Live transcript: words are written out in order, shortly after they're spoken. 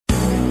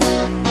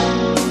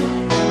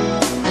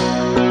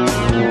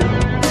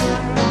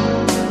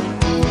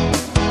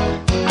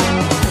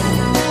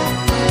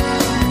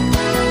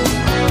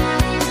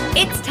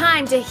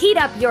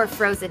up your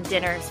frozen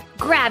dinners,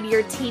 grab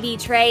your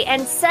TV tray,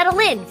 and settle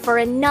in for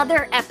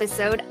another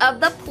episode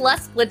of the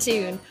Plus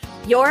Platoon,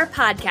 your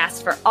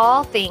podcast for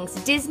all things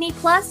Disney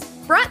Plus,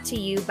 brought to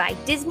you by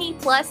Disney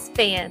Plus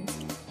fans.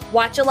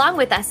 Watch along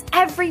with us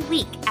every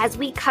week as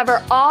we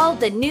cover all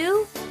the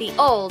new, the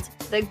old,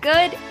 the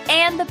good,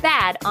 and the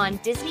bad on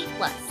Disney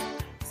Plus.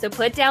 So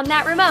put down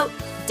that remote,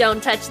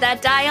 don't touch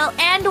that dial,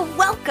 and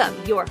welcome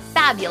your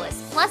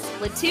fabulous Plus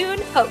Platoon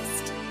host.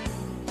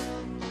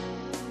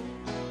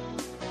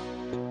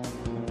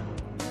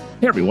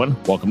 Hey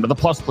everyone, welcome to the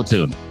Plus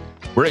Platoon.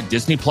 We're a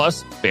Disney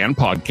Plus fan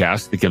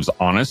podcast that gives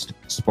honest,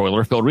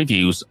 spoiler-filled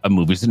reviews of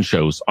movies and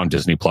shows on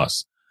Disney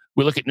Plus.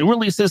 We look at new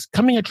releases,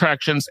 coming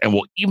attractions, and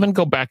we'll even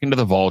go back into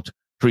the vault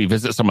to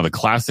revisit some of the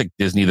classic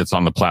Disney that's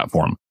on the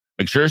platform.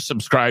 Make sure you're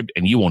subscribed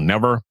and you will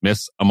never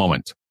miss a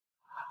moment.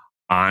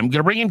 I'm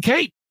going to bring in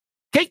Kate.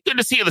 Kate, good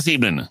to see you this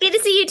evening. Good to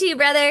see you too,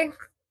 brother.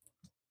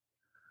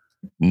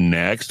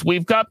 Next,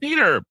 we've got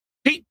Peter.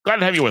 Pete, glad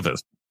to have you with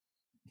us.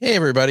 Hey,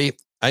 everybody.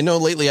 I know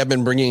lately I've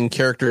been bringing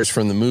characters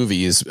from the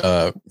movies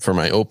for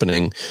my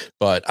opening,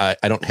 but I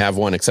don't have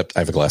one except I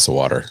have a glass of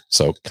water.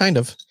 So kind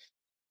of.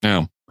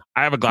 Yeah,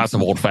 I have a glass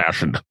of old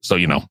fashioned. So,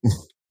 you know,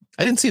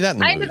 I didn't see that in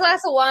the I have a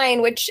glass of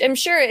wine, which I'm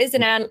sure is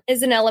an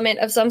element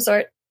of some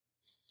sort.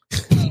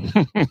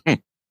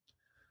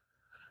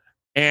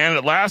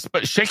 And last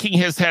but shaking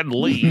his head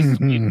least,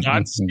 we've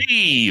got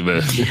Steve.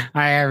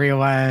 Hi,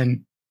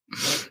 everyone.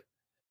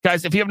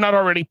 Guys, if you have not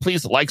already,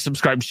 please like,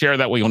 subscribe, share.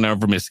 That way you'll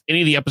never miss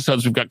any of the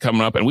episodes we've got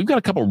coming up. And we've got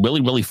a couple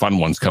really, really fun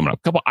ones coming up.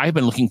 A couple I've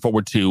been looking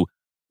forward to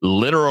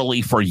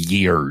literally for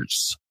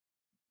years.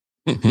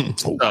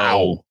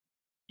 So,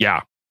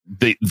 yeah.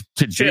 To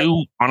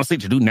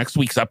do next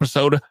week's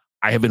episode,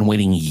 I have been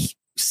waiting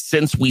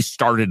since we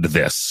started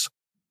this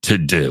to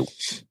do.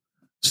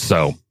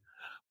 So,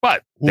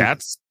 but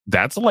that's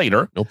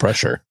later. No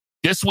pressure.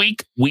 This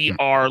week, we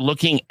are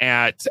looking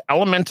at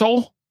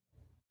Elemental,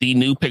 the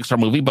new Pixar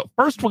movie. But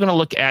first, we're going to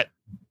look at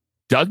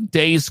Doug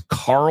Day's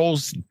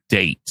Carl's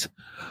Date.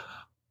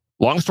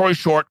 Long story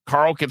short,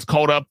 Carl gets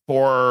called up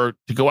to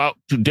go out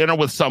to dinner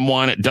with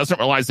someone. It doesn't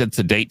realize it's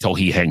a date till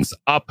he hangs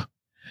up.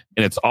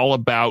 And it's all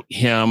about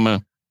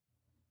him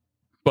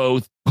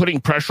both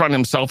putting pressure on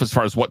himself as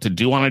far as what to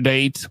do on a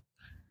date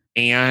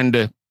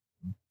and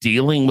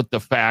dealing with the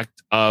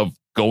fact of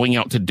going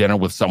out to dinner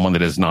with someone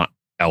that is not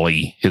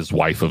Ellie, his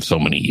wife of so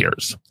many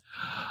years.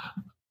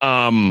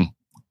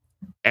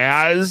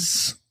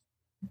 As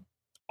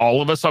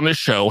all of us on this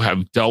show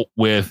have dealt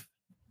with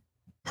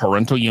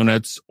parental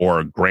units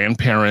or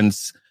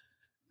grandparents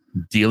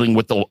dealing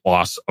with the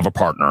loss of a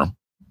partner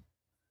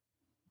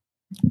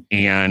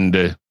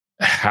and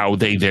how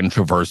they then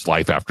traverse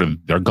life after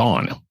they're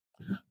gone.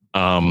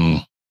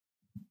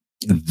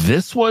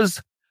 This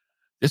was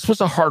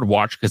a hard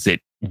watch because it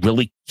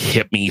really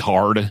hit me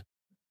hard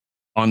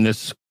on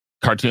this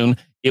cartoon.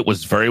 It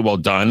was very well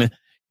done.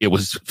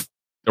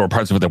 There were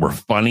parts of it that were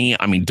funny.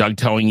 I mean, Doug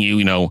telling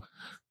you,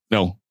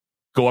 go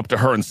up to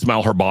her and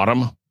smell her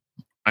bottom.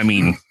 I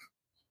mean,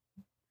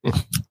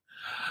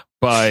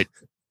 but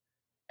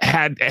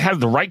had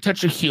the right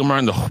touch of humor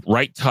and the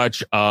right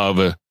touch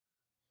of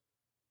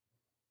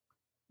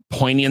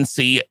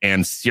poignancy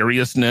and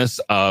seriousness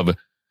of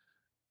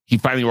he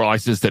finally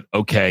realizes that,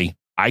 okay,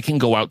 I can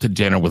go out to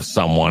dinner with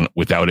someone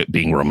without it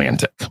being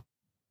romantic.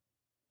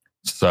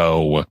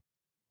 So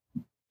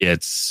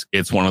it's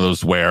one of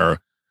those where,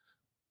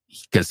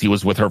 because he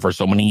was with her for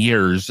so many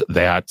years,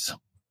 that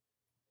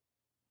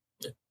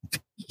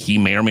he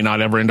may or may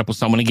not ever end up with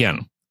someone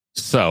again.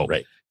 So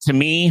To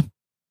me,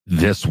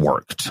 this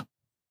worked.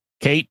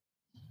 Kate?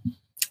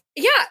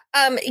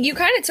 Yeah, you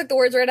kind of took the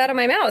words right out of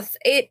my mouth.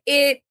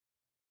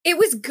 It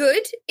was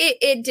good.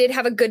 It did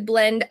have a good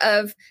blend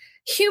of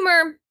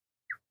humor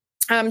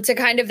to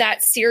kind of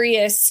that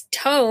serious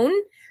tone.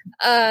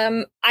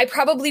 I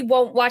probably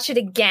won't watch it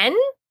again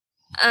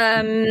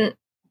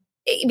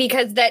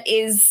because that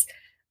is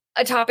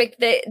a topic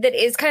that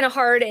is kind of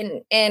hard,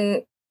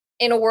 and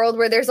in a world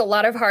where there's a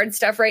lot of hard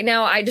stuff right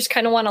now, I just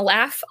kind of want to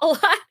laugh a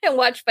lot and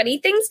watch funny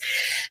things.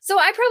 So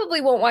I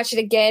probably won't watch it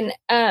again.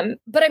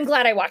 But I'm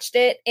glad I watched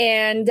it,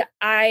 and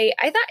I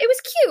thought it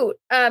was cute,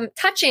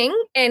 touching,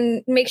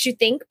 and makes you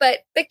think,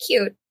 but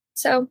cute.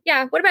 So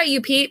yeah. What about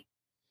you, Pete?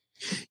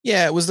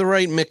 Yeah, it was the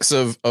right mix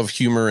of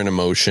humor and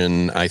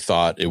emotion. I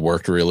thought it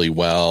worked really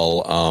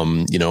well.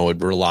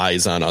 It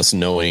relies on us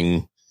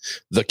knowing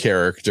the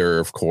character,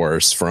 of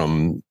course,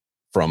 from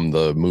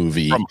the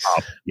movie.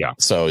 Yeah.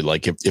 So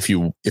like if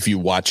you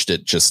watched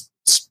it, just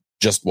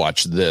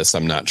watch this,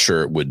 I'm not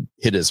sure it would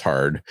hit as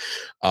hard.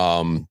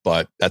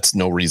 But that's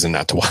no reason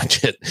not to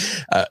watch it.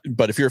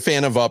 But if you're a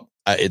fan of Up,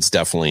 it's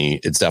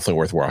definitely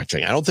worth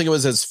watching. I don't think it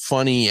was as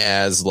funny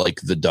as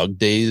like the Doug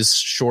Days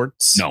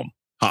shorts. No.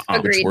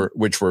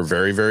 Which were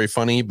very, very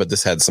funny, but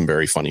this had some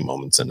very funny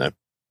moments in it.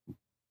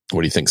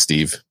 What do you think,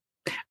 Steve?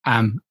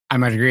 I'm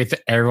going to agree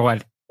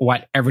with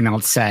what everyone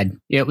else said.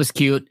 It was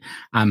cute.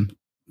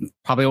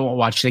 probably won't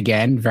watch it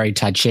again. Very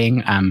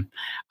touching.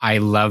 I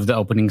love the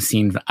opening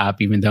scene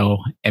Up, even though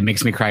it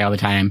makes me cry all the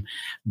time.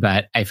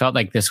 But I felt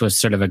like this was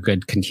sort of a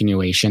good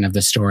continuation of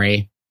the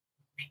story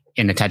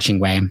in a touching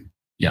way.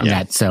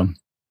 Yeah. So.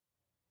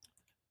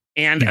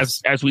 And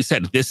as we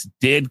said, this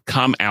did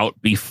come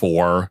out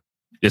before.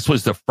 This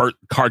was the first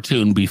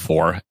cartoon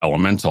before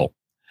Elemental.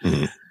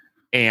 Mm-hmm.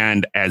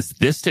 And as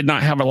this did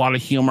not have a lot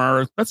of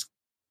humor, let's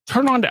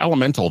turn on to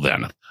Elemental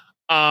then.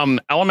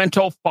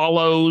 Elemental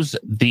follows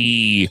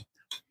the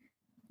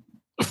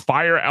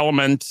fire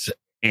element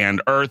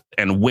and earth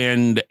and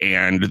wind,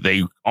 and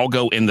they all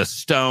go in the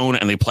stone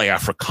and they play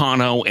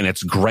Africano, and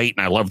it's great.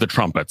 And I love the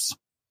trumpets.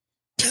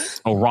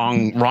 Oh,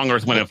 wrong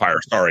Earth, Wind, and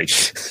Fire. Sorry.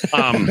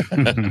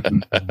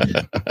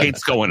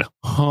 Kate's going,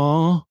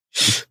 huh?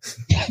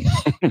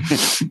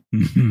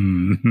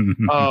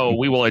 Oh,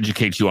 we will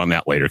educate you on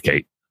that later,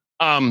 Kate.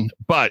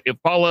 But it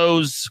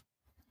follows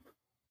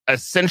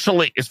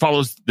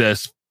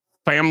this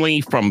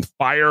family from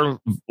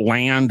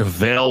Fireland,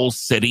 Vale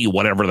City,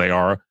 whatever they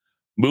are,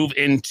 move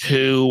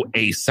into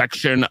a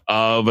section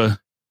of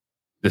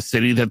the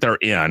city that they're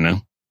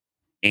in.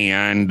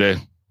 And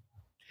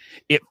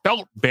it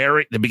felt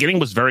the beginning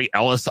was very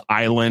Ellis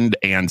Island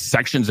and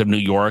sections of New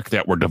York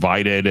that were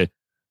divided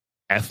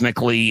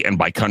ethnically and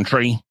by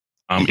country.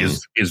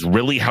 Is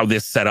really how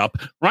this set up.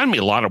 Reminded me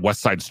a lot of West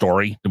Side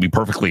Story, to be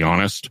perfectly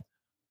honest.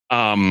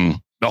 The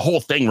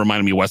whole thing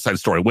reminded me of West Side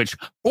Story, which,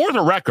 for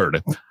the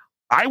record,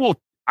 I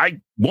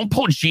won't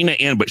pull Gina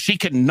in, but she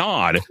can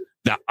nod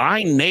that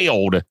I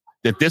nailed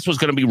that this was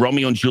going to be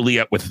Romeo and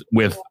Juliet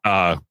with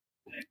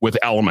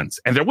elements,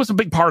 and there was a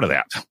big part of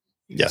that.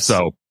 Yes.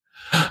 So,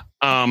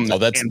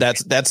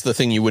 that's the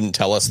thing you wouldn't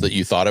tell us that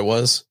you thought it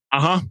was.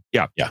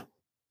 Yeah.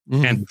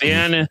 Mm-hmm. And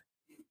then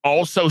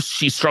also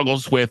she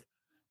struggles with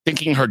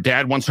thinking her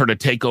dad wants her to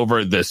take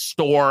over the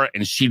store,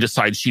 and she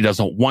decides she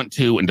doesn't want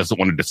to and doesn't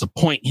want to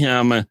disappoint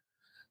him.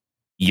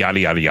 Yada,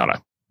 yada,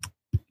 yada.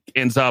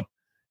 Ends up,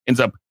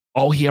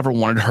 all he ever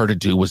wanted her to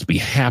do was be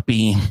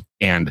happy.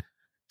 And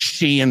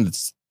she and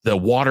the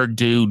water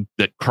dude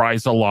that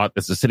cries a lot,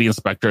 that's the city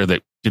inspector,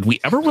 did we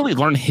ever really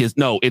learn his?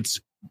 No, it's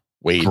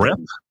Wade. Drip?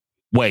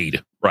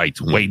 Wade, right.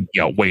 Mm-hmm. Wade,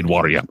 yeah, Wade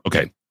Water, yeah.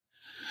 Okay.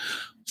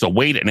 So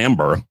Wade and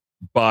Ember,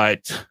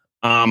 but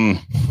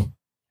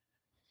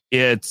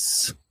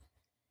it's...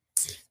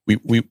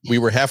 We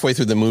were halfway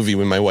through the movie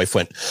when my wife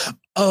went,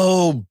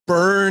 "Oh,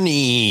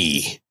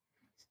 Bernie."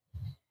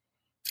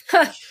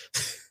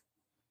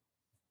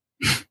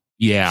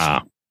 Yeah.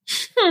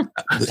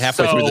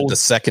 Halfway through the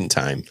second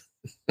time.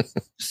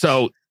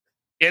 So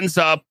ends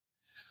up,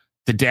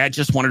 the dad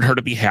just wanted her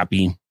to be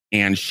happy,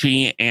 and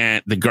she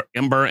and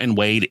Ember and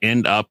Wade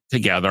end up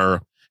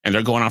together, and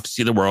they're going off to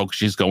see the world.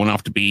 She's going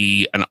off to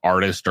be an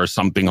artist or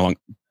something along.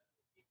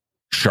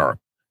 Sure.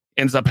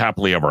 Ends up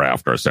happily ever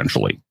after,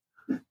 essentially.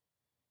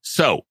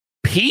 So,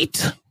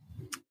 Pete,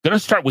 going to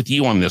start with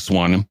you on this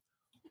one.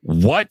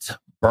 What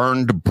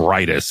burned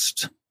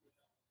brightest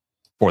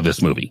for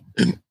this movie?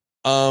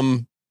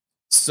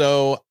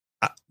 So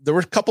there were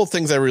a couple of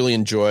things I really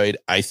enjoyed.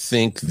 I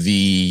think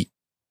the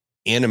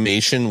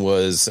animation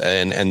was,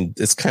 and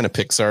it's kind of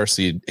Pixar,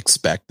 so you'd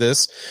expect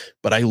this,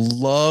 but I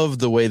love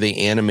the way they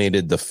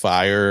animated the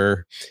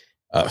fire,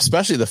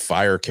 especially the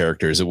fire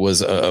characters. It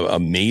was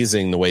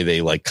amazing the way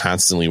they like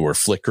constantly were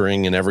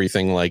flickering and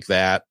everything like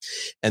that.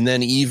 And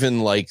then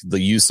even like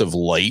the use of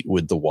light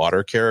with the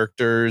water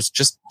characters,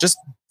 just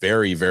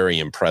very, very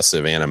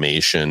impressive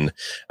animation.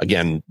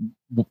 Again,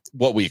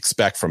 what we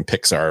expect from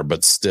Pixar,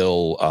 but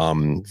still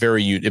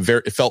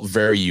it felt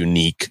very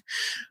unique.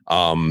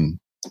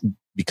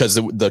 Because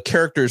the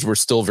characters were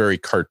still very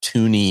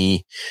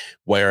cartoony,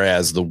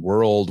 whereas the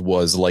world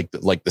was like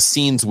the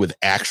scenes with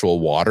actual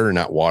water,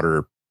 not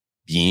water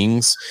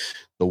beings.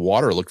 The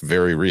water looked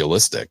very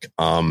realistic.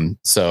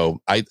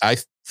 So I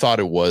thought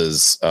it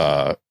was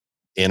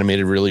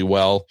animated really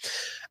well.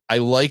 I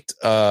liked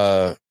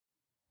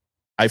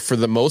I for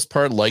the most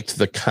part liked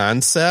the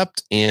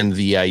concept and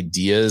the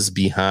ideas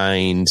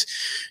behind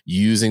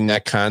using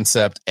that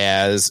concept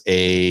as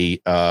a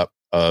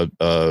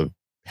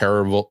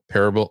parable.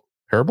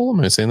 Am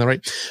I saying that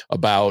right?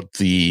 About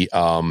the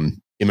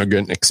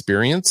immigrant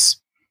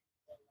experience.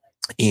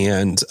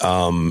 And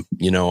my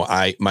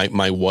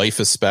wife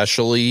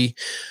especially,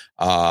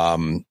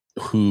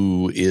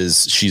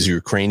 she's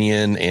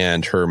Ukrainian,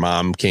 and her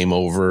mom came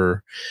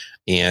over,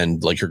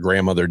 and like her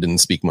grandmother didn't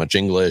speak much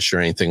English or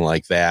anything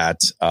like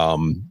that.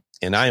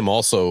 And I am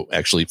also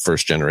actually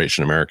first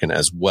generation American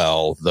as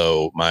well,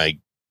 though my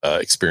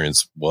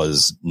experience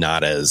was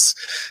not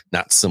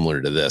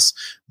similar to this.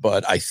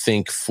 But I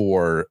think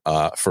for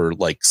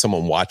like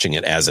someone watching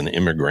it as an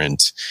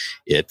immigrant,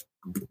 it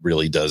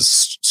really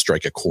does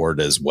strike a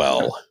chord as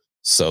well.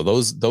 So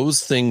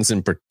those things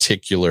in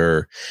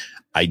particular,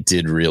 I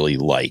did really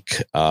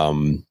like.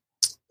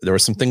 There were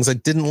some things I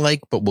didn't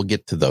like, but we'll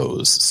get to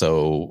those.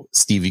 So,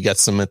 Steve, you got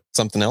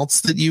something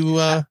else that you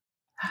thought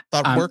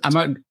worked?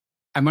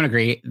 I'm going to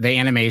agree. The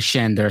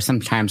animation, there are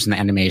some times in the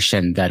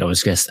animation that it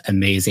was just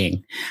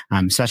amazing.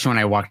 Especially when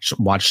I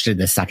watched it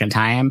the second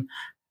time.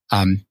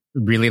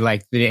 Really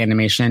liked the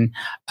animation.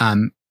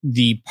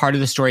 The part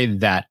of the story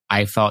that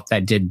I felt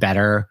that did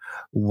better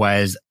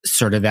was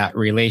sort of that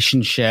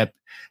relationship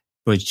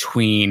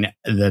between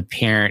the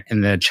parent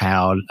and the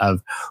child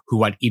of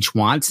what each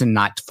wants and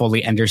not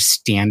fully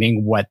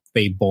understanding what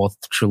they both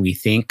truly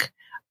think.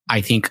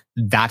 I think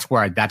that's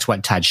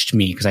what touched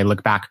me, because I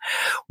look back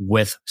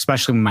with,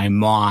 especially my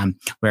mom,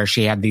 where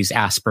she had these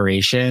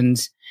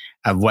aspirations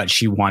of what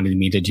she wanted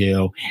me to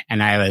do.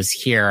 And I was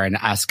here, and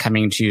us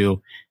coming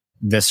to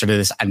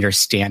this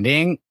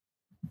understanding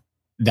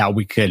that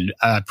we could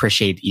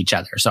appreciate each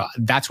other. So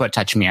that's what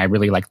touched me. I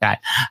really like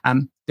that.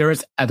 There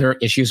was other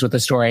issues with the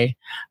story.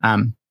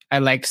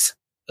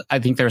 I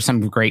think there were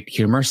some great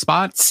humor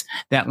spots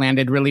that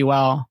landed really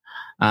well.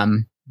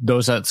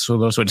 Those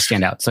would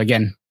stand out. So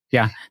again,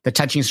 yeah, the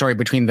touching story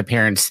between the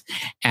parents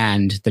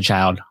and the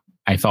child,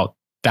 I felt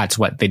that's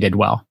what they did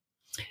well.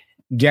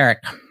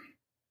 Derek.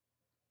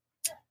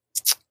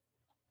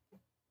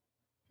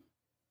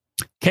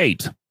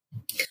 Kate.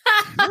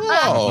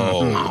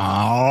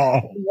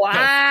 Oh.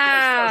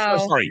 Wow.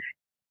 No, sorry.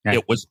 Yeah.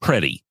 It was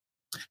pretty.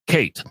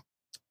 Kate.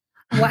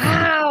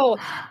 Wow.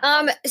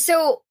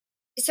 So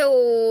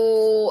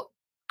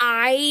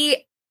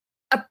I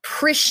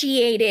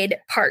appreciated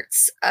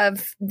parts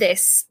of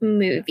this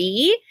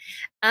movie.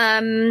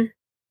 I,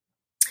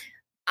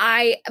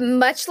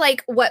 much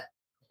like what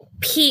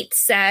Pete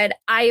said,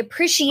 I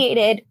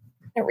appreciated,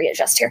 I'll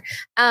readjust here,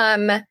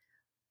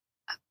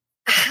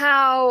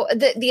 how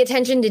the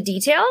attention to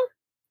detail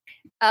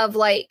of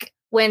like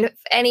when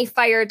any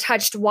fire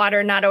touched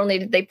water, not only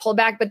did they pull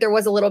back, but there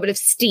was a little bit of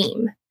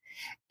steam,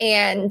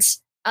 and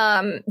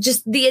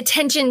just the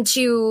attention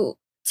to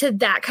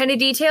that kind of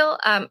detail,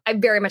 I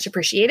very much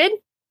appreciated.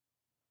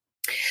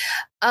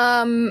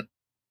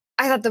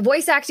 I thought the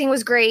voice acting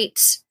was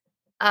great.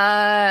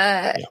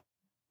 I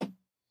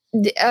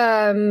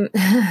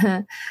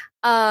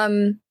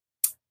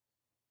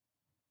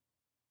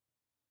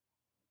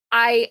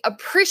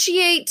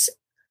appreciate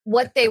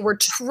what they were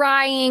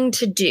trying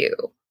to do.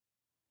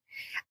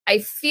 I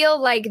feel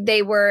like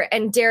they were,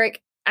 and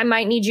Derek, I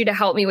might need you to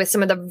help me with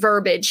some of the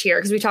verbiage here,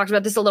 because we talked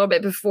about this a little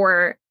bit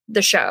before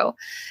the show.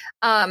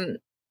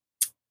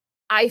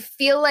 I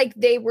feel like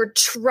they were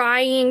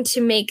trying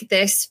to make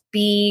this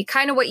be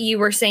kind of what you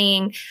were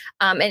saying,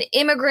 an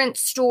immigrant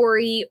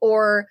story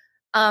or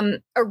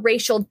a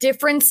racial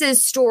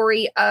differences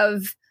story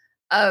of,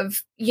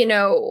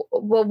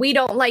 well, we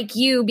don't like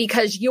you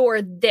because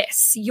you're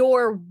this,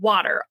 you're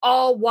water.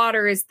 All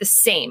water is the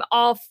same.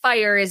 All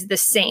fire is the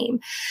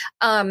same.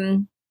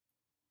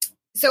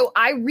 So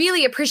I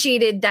really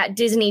appreciated that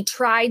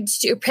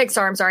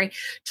Pixar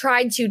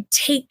tried to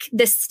take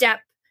the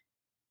step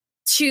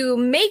to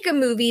make a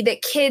movie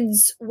that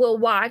kids will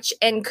watch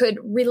and could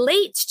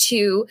relate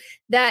to,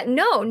 that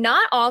no,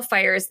 not all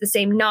fire is the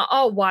same. Not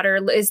all water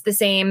is the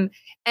same.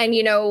 And,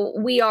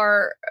 we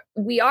are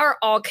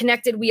all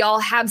connected. We all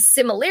have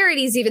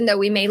similarities, even though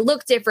we may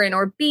look different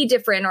or be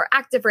different or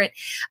act different.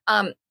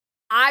 I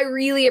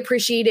really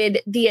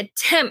appreciated the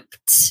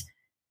attempt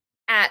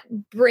at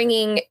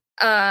bringing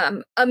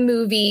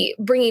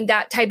bringing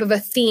that type of a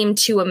theme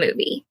to a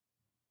movie.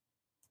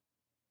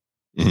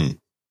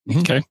 Mm-hmm.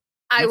 Okay.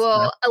 I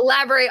will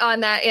elaborate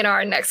on that in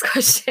our next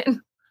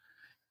question.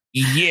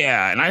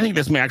 Yeah, and I think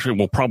this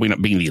will probably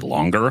not be the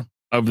longer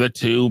of the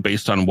two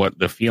based on what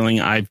the feeling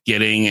I'm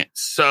getting.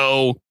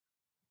 So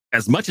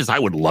as much as I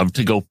would love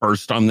to go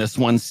first on this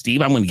one,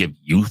 Steve, I'm going to give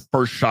you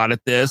first shot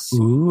at this.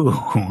 Ooh.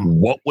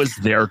 What was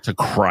there to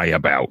cry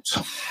about?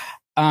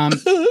 I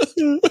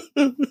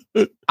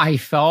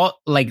felt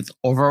like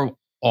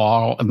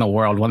overall in the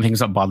world, one of the things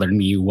that bothered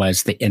me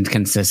was the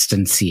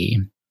inconsistency.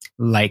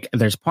 Like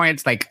there's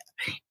points like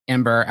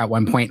Ember at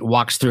one point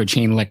walks through a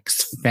chain link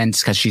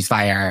fence because she's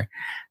fire,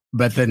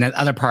 but then the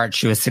other part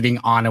she was sitting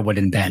on a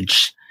wooden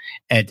bench.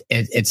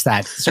 It's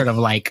that sort of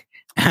like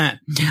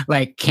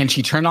like, can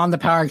she turn on the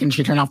power? Can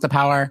she turn off the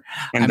power?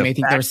 And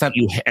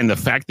the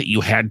fact that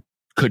you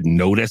could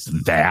notice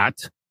that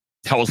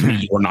tells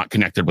me you're not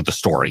connected with the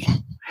story.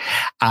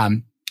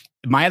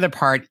 My other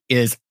part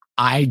is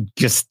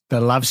the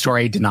love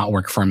story did not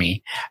work for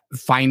me.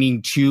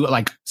 Finding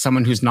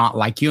someone who's not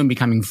like you and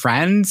becoming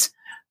friends,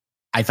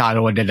 I thought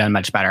it would have done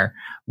much better.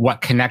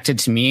 What connected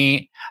to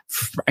me,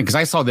 because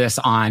I saw this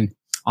on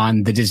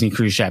the Disney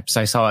cruise ships,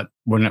 I saw it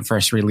when it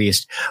first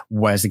released,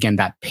 was again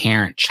that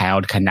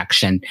parent-child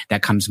connection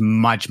that comes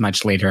much,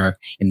 much later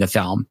in the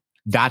film.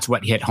 That's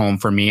what hit home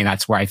for me, and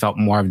that's where I felt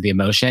more of the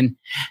emotion,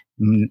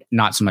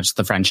 not so much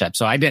the friendship.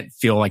 So I didn't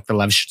feel like the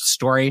love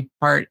story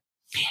part.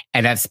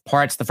 And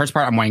the first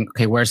part, I'm going,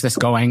 okay, where's this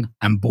going?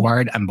 I'm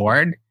bored.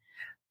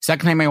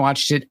 Second time I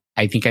watched it,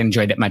 I think I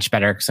enjoyed it much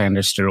better because I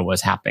understood what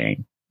was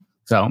happening.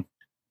 So,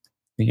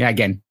 yeah,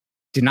 again,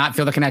 did not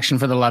feel the connection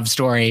for the love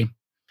story,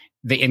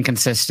 the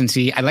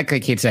inconsistency. I like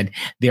Kate said,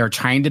 they are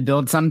trying to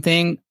build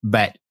something,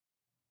 but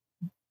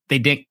they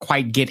didn't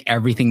quite get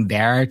everything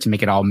there to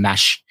make it all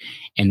mesh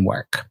and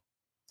work.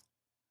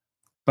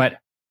 But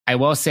I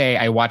will say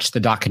I watched the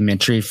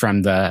documentary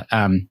from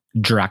the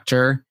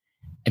director,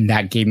 And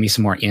that gave me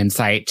some more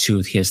insight to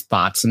his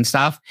thoughts and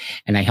stuff.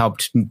 And I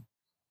helped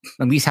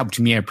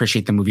me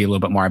appreciate the movie a little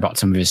bit more about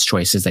some of his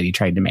choices that he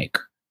tried to make.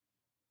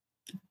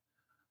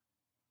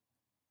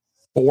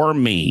 For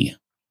me,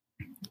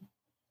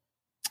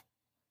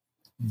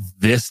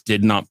 this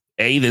did not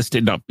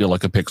feel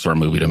like a Pixar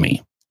movie to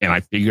me. And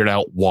I figured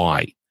out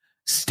why.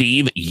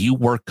 Steve, you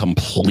were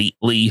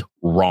completely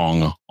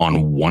wrong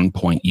on one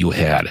point you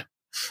had.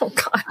 Oh,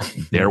 God.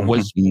 There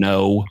was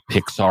no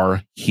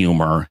Pixar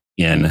humor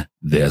in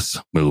this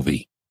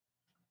movie.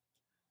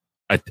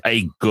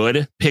 A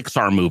good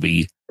Pixar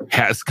movie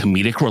has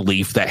comedic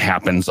relief that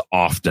happens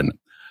often.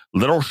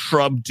 Little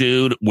shrub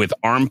dude with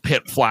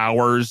armpit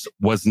flowers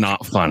was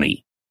not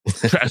funny.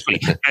 Trust me.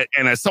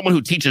 And as someone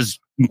who teaches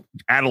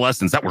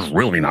adolescents, that was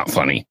really not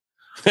funny.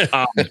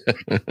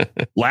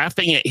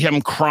 Laughing at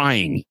him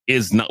crying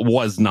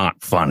was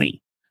not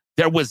funny.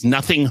 There was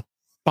nothing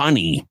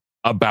funny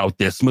about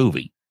this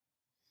movie.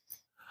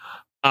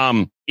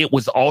 It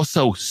was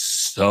also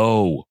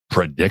so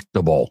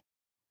predictable.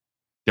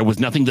 There was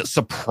nothing that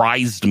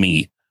surprised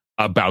me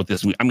about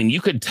this movie. I mean,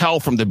 you could tell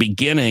from the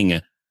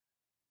beginning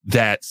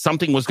that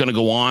something was going to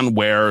go on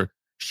where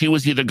she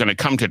was either going to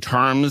come to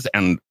terms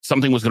and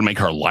something was going to make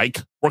her like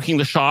working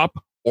the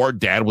shop, or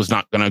dad was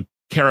not going to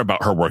care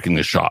about her working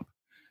the shop.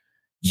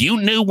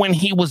 You knew when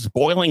he was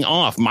boiling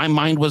off, my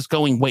mind was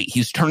going, wait,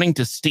 he's turning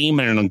to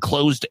steam in an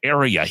enclosed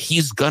area.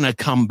 He's going to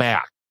come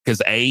back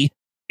because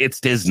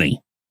it's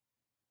Disney.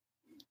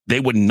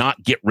 They would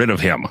not get rid of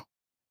him.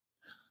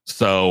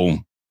 So,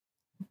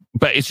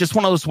 but it's just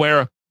one of those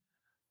where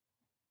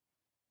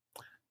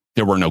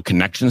there were no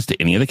connections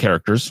to any of the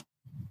characters.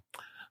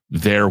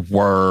 There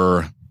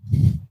were,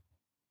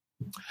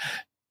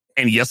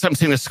 and yes, I'm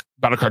saying this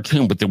about a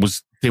cartoon, but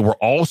they were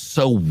all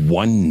so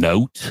one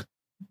note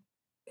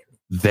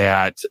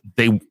that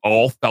they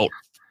all felt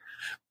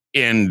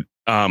in,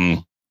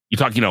 you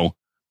talk,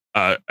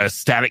 a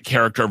static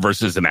character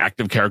versus an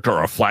active character,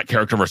 or a flat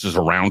character versus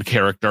a round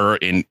character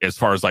in as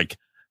far as like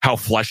how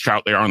fleshed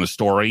out they are in the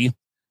story.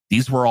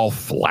 These were all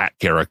flat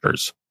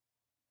characters.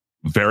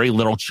 Very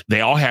little. They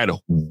all had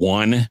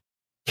one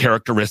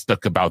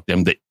characteristic about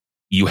them that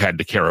you had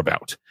to care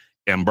about.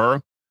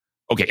 Ember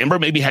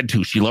maybe had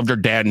two. She loved her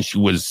dad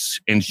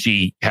and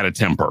she had a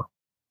temper.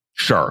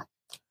 Sure.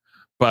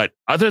 But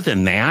other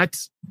than that,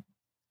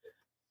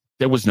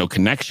 there was no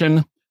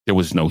connection. There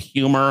was no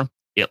humor.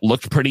 It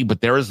looked pretty,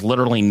 but there is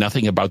literally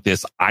nothing about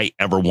this I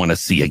ever want to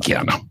see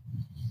again.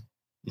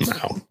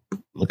 Wow.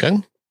 Okay.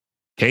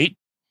 Kate?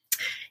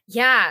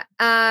 Yeah.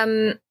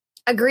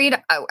 Agreed.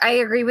 I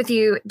agree with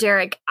you,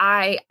 Derek.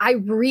 I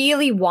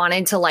really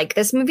wanted to like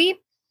this movie,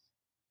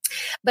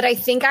 but I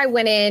think I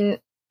went in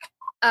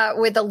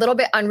with a little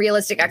bit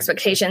unrealistic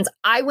expectations.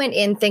 I went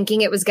in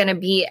thinking it was going to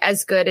be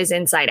as good as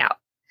Inside Out.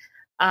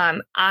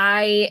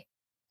 I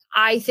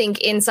think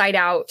Inside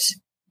Out,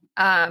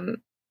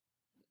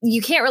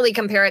 you can't really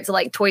compare it to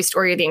like Toy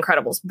Story or The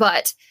Incredibles,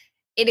 but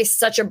it is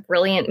such a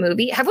brilliant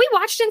movie. Have we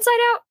watched Inside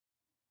Out?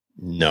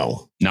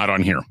 No, not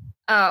on here.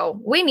 Oh,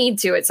 we need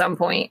to at some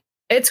point.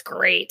 It's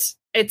great.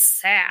 It's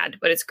sad,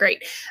 but it's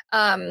great.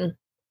 It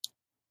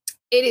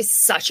is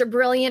such a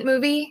brilliant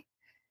movie,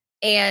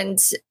 and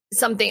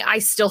something I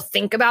still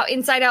think about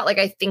Inside Out. Like,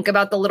 I think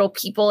about the little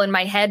people in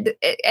my head,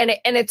 and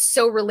it's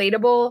so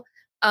relatable.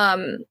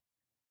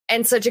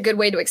 And such a good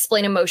way to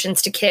explain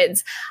emotions to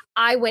kids.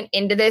 I went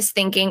into this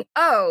thinking,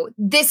 oh,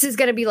 this is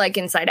going to be like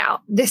Inside Out.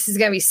 This is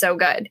going to be so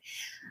good.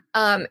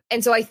 And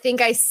so I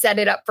think I set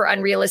it up for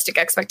unrealistic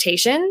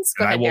expectations.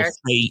 Go ahead, I will Derek.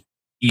 say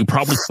you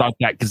probably thought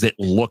that because it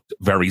looked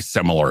very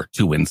similar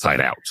to Inside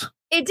Out.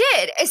 It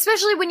did,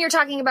 especially when you're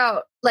talking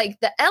about like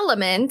the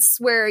elements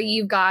where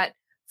you've got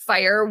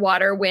fire,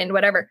 water, wind,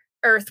 whatever,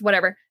 earth,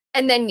 whatever.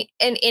 And then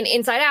in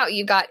Inside Out,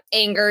 you got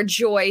anger,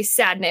 joy,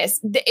 sadness.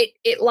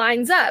 It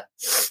lines up.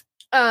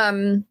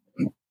 I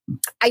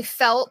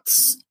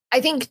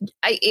think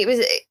it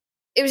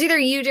was either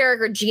you,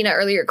 Derek, or Gina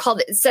earlier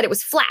said it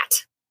was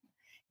flat.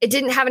 It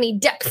didn't have any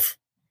depth.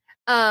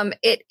 And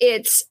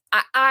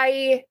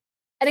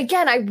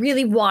again, I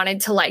really wanted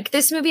to like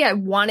this movie. I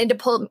wanted to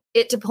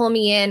pull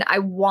me in. I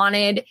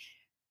wanted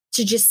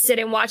to just sit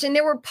and watch. And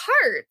there were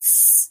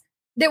parts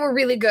that were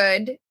really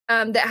good.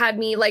 That had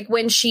me like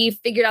when she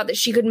figured out that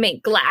she could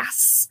make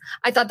glass.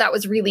 I thought that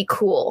was really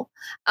cool.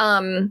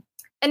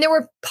 And there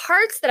were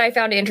parts that I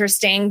found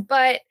interesting,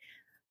 but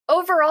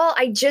overall,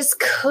 I just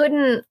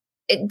couldn't.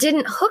 It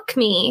didn't hook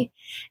me.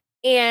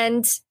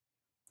 And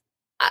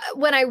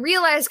when I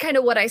realized kind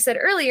of what I said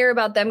earlier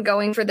about them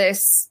going for that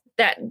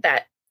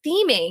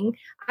theming,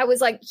 I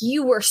was like,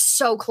 you were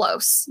so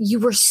close. You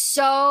were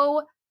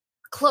so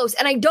close.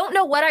 And I don't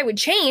know what I would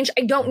change.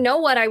 I don't know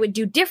what I would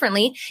do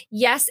differently.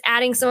 Yes,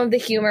 adding some of the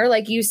humor,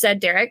 like you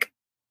said, Derek,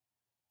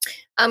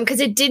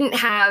 because it didn't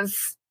have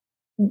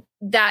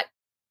that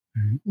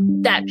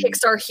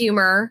Pixar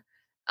humor.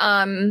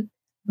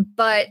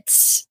 But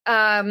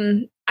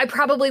I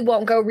probably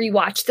won't go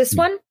rewatch this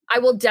one. I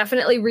will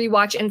definitely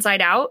rewatch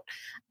Inside Out.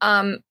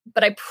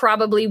 But I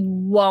probably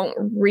won't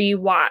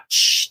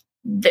rewatch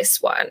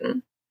this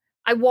one.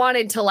 I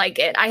wanted to like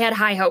it. I had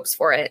high hopes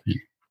for it,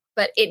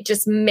 but it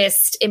just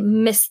missed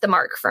the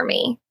mark for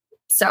me.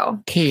 So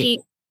Okay,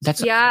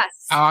 that's yes.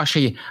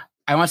 Actually,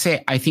 I want to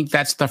say I think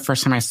that's the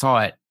first time I saw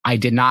it. I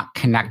did not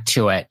connect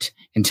to it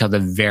until the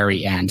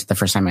very end. The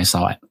first time I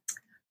saw it.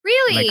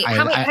 Really? Like,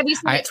 Have you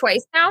seen it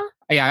twice now?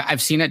 Yeah,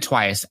 I've seen it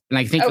twice. And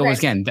I think it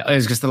was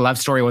just the love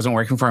story wasn't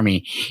working for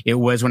me. It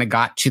was when it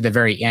got to the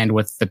very end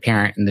with the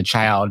parent and the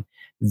child,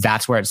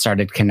 that's where it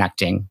started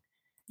connecting.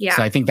 Yeah.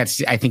 So I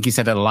think you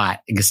said it a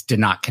lot. It just did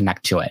not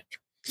connect to it.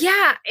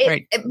 Yeah.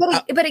 Right.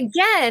 But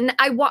again,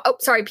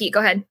 sorry, Pete,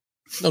 go ahead.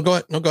 No,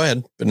 go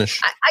ahead.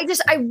 Finish. I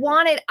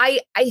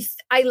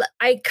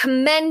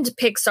commend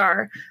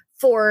Pixar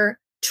for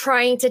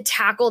trying to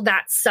tackle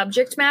that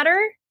subject matter,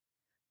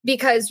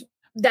 because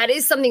that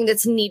is something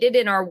that's needed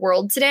in our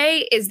world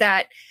today, is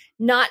that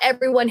not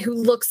everyone who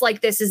looks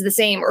like this is the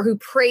same, or who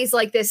prays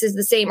like this is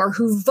the same, or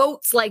who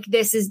votes like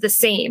this is the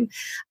same.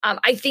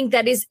 I think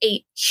that is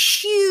a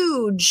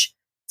huge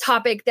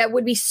topic that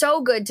would be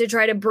so good to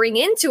try to bring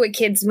into a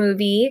kid's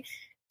movie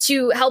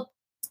to help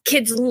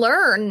kids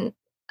learn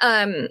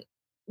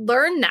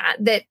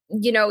that,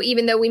 you know,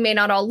 even though we may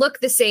not all look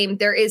the same,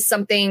 there is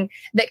something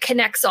that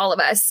connects all of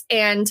us,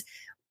 and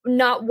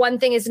not one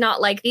thing is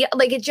not like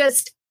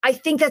I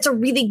think that's a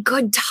really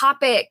good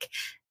topic.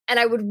 And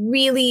I would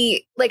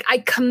really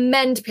I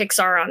commend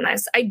Pixar on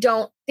this. I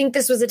don't think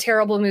this was a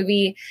terrible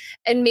movie.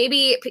 And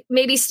maybe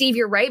Steve,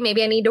 you're right.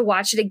 Maybe I need to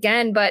watch it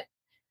again, but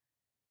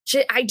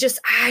I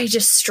just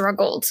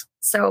struggled.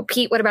 So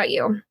Pete, what about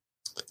you?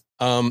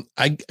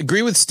 I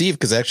agree with Steve,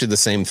 because actually the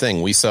same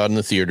thing. We saw it in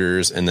the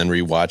theaters and then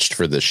rewatched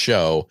for the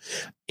show.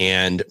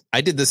 And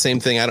I did the same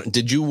thing.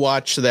 Did you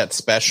watch that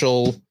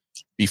special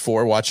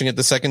before watching it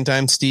the second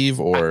time, Steve?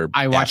 Or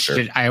I watched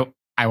it.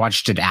 I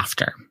watched it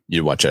after.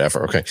 You watch it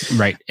after. Okay.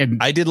 Right.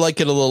 I did like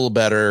it a little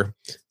better.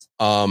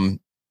 I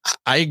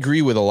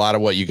agree with a lot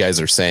of what you guys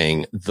are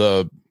saying.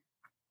 The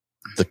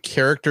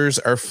characters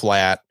are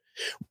flat.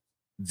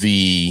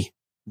 The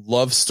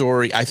love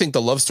story, I think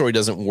the love story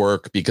doesn't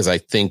work because I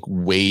think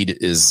Wade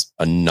is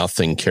a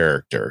nothing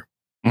character.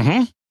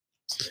 Mm-hmm.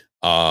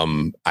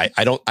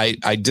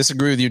 I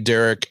disagree with you,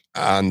 Derek,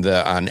 on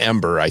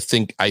Ember. I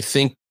think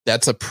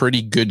that's a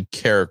pretty good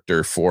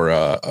character for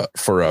a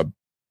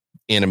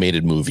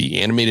animated movie.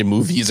 Animated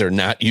movies are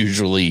not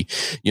usually,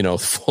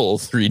 full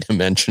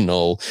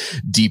 3-dimensional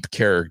deep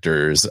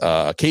characters.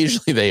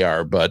 Occasionally they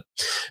are, but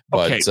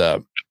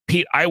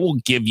Pete, I will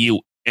give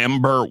you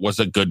Ember was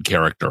a good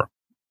character.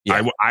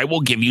 Yeah. I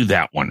will give you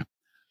that one.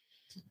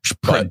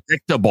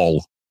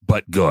 Predictable,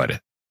 but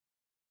good.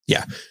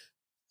 Yeah.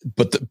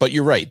 But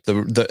you're right.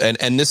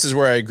 And this is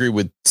where I agree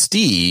with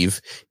Steve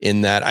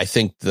in that I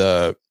think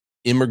the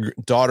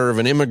daughter of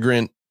an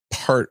immigrant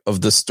part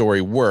of the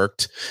story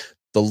worked.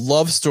 The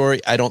love story,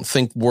 I don't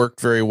think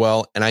worked very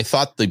well. And I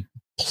thought the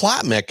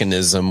plot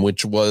mechanism,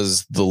 which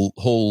was the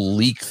whole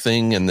leak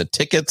thing and the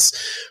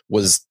tickets,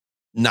 was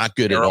not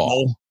good at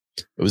all.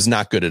 It was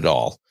not good at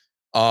all.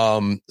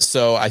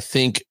 So I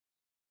think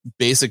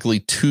basically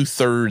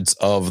 2/3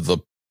 of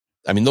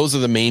those are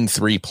the main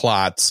 3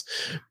 plots.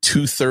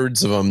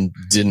 2/3 of them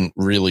didn't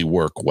really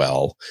work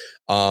well.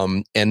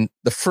 And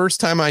the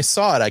first time I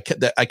saw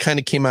it, I kind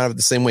of came out of it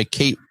the same way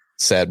Kate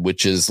said,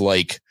 which is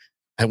like,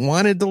 I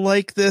wanted to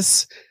like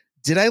this.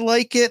 Did I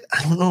like it?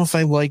 I don't know if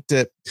I liked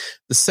it.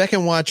 The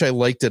second watch, I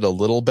liked it a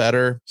little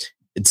better.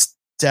 It's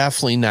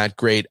definitely not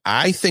great.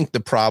 I think the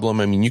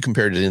problem, you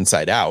compared it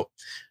Inside Out.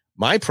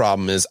 My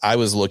problem is I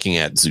was looking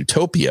at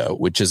Zootopia,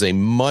 which is a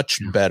much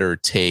better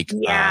take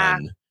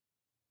on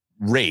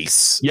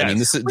race.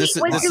 Yes. Was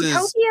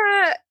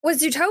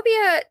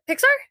Zootopia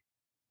Pixar?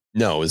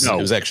 No,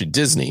 it was actually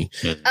Disney.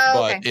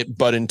 Oh,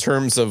 But in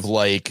terms of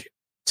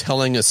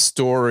telling a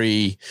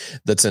story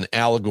that's an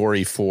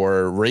allegory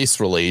for race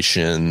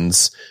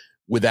relations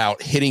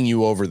without hitting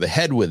you over the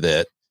head with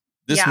it,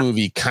 this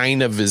movie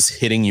kind of is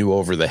hitting you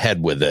over the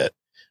head with it.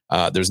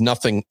 There's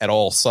nothing at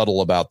all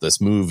subtle about this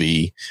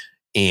movie.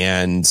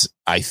 And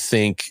I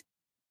think,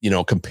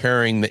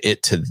 comparing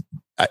it to,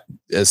 as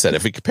I said,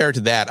 if we compare it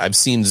to that, I've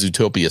seen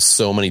Zootopia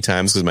so many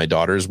times because my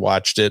daughters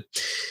watched it.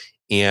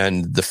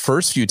 And the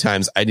first few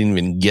times I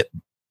didn't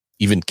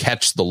even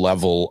catch the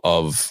level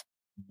of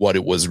what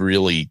it was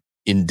really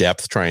in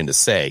depth trying to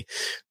say.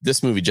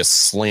 This movie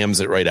just slams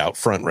it right out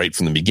front, right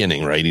from the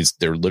beginning, right?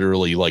 They're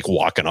literally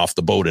walking off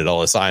the boat at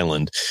Ellis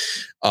Island.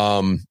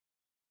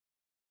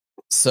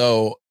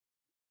 So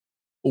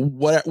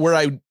where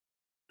I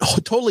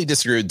totally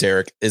disagree with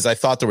Derek is I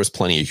thought there was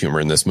plenty of humor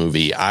in this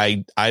movie.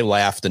 I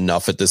laughed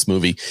enough at this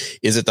movie.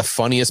 Is it the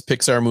funniest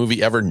Pixar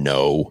movie ever?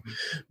 No,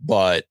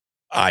 but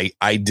I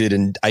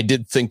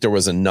did think there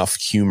was enough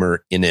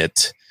humor in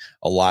it.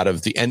 A lot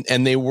of and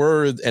it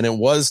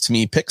was to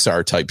me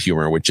Pixar type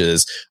humor, which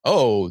is,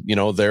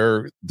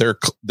 they're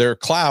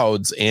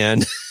clouds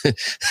and,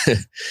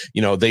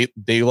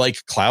 they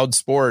like cloud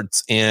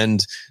sports.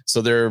 And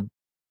so their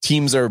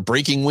teams are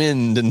breaking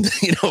wind and,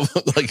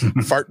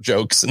 fart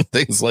jokes and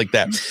things like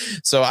that.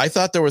 So I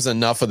thought there was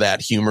enough of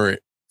that humor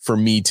for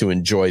me to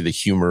enjoy the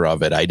humor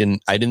of it. I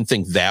didn't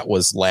think that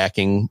was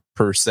lacking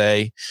per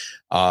se.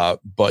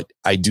 But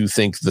I do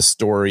think the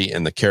story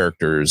and the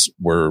characters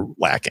were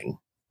lacking.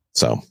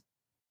 So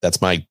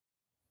that's my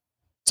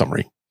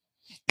summary.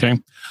 Okay.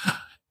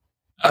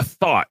 A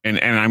thought, and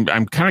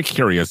I'm kind of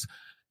curious.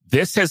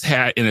 This has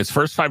had, in its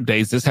first 5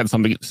 days, this had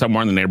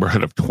somewhere in the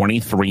neighborhood of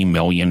 23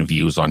 million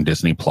views on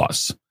Disney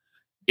Plus.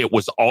 It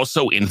was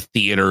also in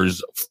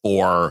theaters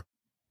for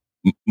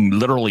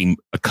literally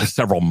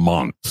several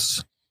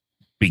months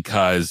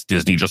because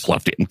Disney just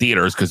left it in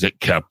theaters because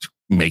it kept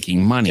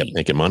making money. Kept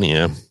making money,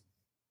 yeah.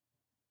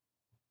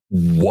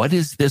 What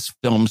is this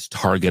film's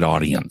target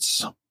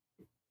audience?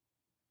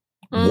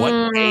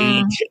 What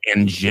age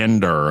and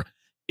gender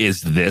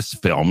is this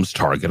film's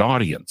target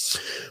audience?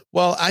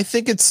 Well, I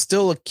think it's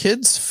still a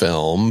kid's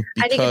film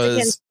I think it's a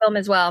kid's film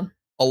as well.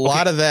 A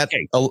lot of that.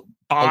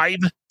 5,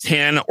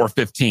 10, or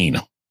 15?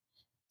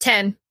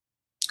 10.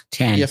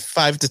 10. Yeah,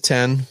 5 to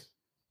 10.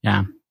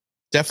 Yeah.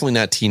 Definitely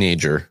not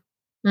teenager.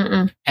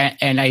 Mm-mm.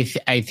 And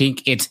I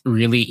think it's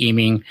really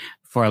aiming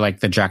for like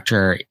the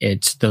director.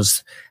 It's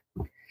those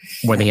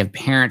where they have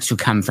parents who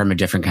come from a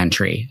different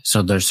country.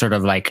 So there's sort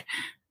of like,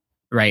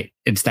 right.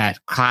 It's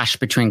that clash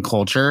between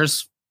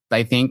cultures.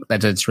 I think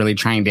that it's really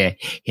trying to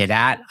hit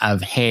at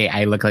of, hey,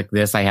 I look like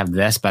this, I have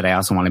this, but I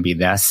also want to be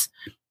this.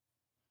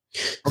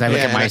 Because I look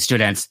at my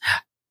students.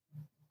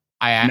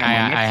 I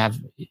have.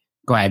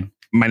 Go ahead.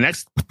 My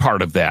next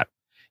part of that,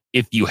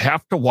 if you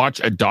have to watch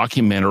a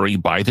documentary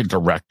by the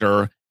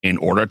director in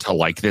order to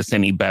like this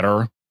any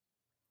better,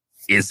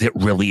 is it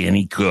really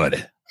any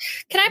good?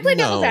 Can I play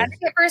devil's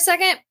advocate for a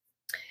second?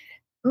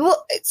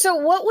 Well, so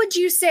what would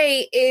you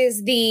say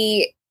is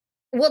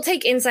we'll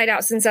take Inside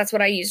Out since that's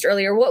what I used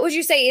earlier. What would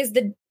you say is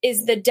the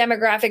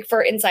demographic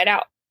for Inside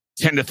Out?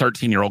 10 to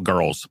 13-year-old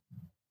girls.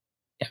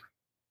 Yeah.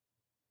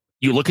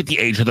 You look at the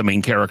age of the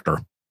main character.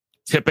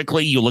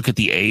 Typically, you look at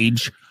the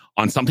age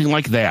on something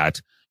like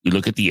that. You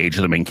look at the age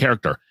of the main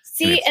character.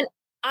 See, and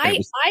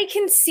I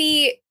can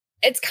see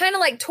it's kind of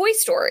like Toy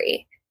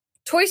Story.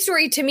 Toy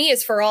Story to me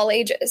is for all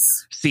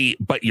ages. See,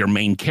 but your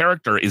main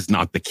character is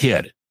not the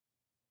kid.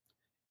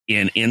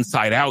 In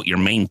Inside Out, your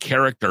main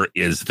character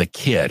is the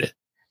kid.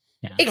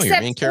 Yeah. Except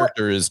your main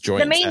character is Joy.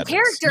 The main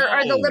character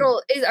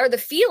are the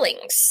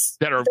feelings.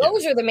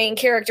 Those are the main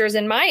characters,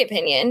 in my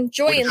opinion.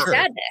 Joy and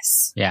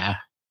sadness. Yeah.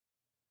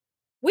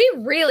 We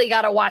really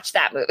got to watch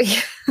that movie.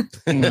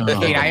 No.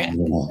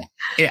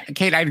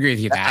 Kate, I'd agree with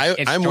you that.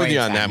 I'm with you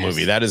on that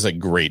movie. That is a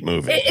great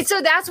movie.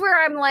 So that's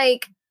where I'm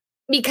like,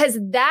 because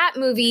that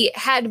movie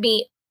had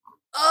me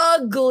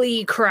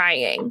ugly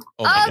crying.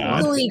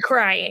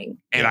 Crying.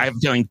 And I have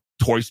feeling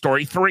Toy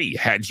Story 3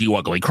 had you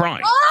ugly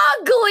crying.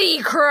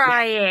 Ugly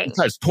crying.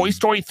 Because Toy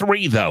Story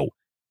 3, though,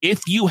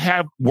 if you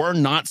were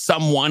not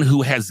someone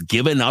who has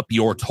given up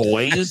your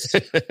toys,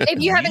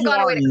 if you haven't gone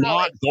away to college,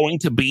 not going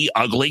to be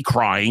ugly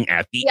crying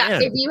at the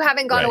end. If you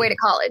haven't gone away to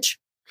college.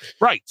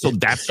 Right. So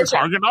that's the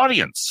target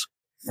audience.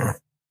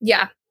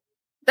 Yeah,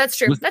 that's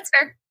true. That's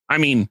fair. I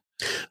mean,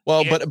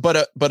 well,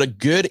 but a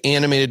good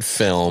animated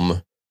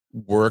film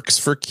works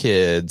for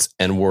kids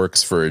and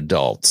works for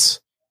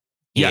adults.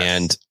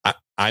 Yes.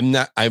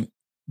 And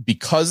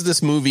because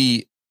this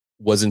movie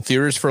was in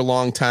theaters for a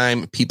long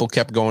time, people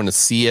kept going to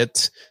see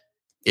it.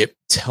 It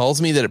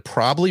tells me that it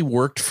probably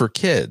worked for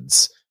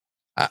kids.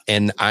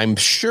 And I'm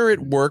sure it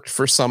worked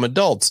for some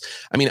adults.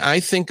 I mean, I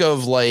think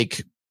of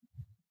like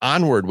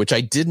Onward, which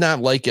I did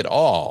not like at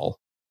all.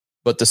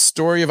 But the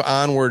story of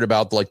Onward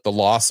about like the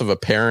loss of a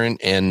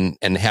parent and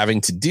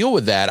having to deal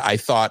with that, I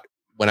thought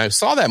when I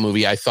saw that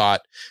movie, I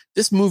thought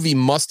this movie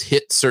must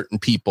hit certain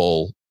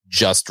people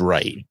just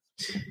right.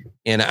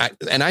 And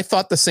I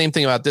thought the same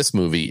thing about this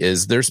movie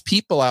is there's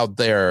people out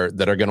there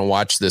that are going to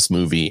watch this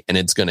movie and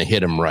it's going to hit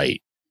them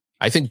right.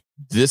 I think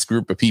this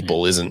group of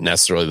people isn't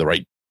necessarily the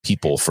right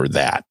people for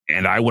that.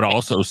 And I would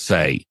also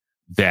say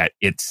that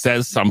it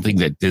says something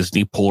that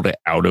Disney pulled it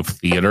out of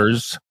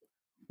theaters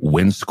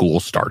when school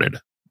started.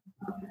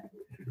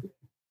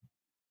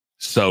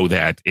 So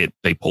that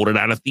they pulled it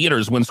out of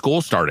theaters when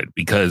school started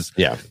because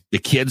the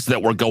kids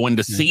that were going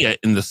to see it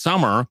in the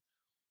summer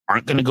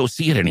aren't going to go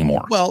see it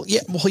anymore. Well,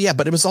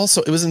 but it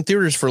was in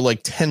theaters for like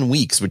 10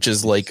 weeks, which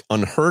is like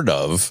unheard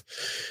of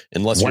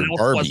unless you're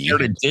Barbie. What else was there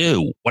to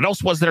do? What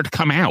else was there to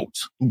come out?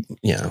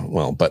 Yeah,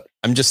 well, but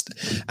I'm just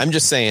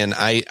saying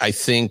I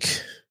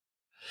think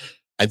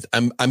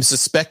I'm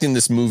suspecting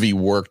this movie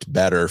worked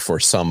better for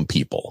some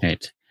people.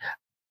 Right.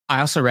 I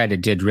also read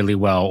it did really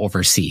well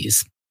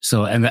overseas.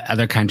 So in the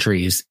other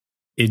countries,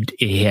 it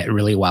hit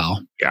really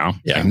well. Yeah,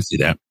 I can see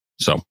that.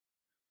 So,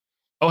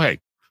 okay.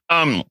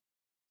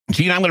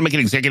 Gene, I'm going to make an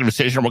executive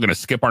decision. We're going to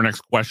skip our next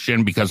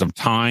question because of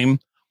time.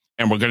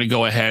 And we're going to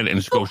go ahead and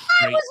just go straight.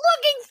 I was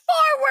looking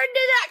forward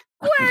to that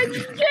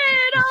question.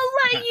 I'll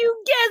let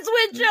you guess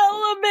which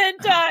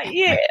element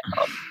I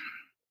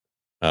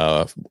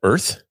am.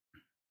 Earth?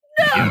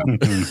 No.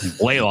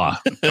 Layla.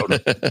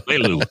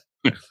 Lelu.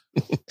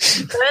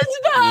 That's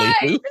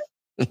fine.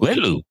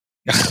 Lelu.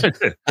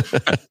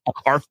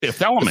 Our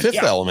Fifth Element.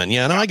 Fifth Element.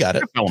 Yeah, no, I got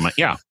it. Fifth Element.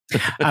 Yeah.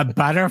 A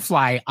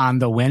butterfly on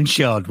the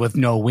windshield with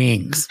no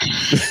wings.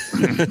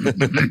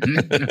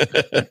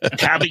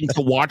 Having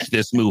to watch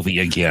this movie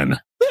again.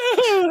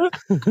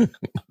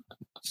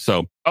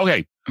 So,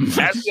 okay.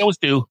 As we always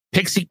do,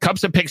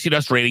 Cups of Pixie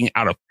Dust rating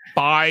out of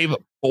 5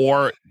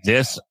 for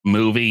this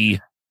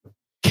movie.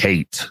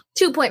 Kate.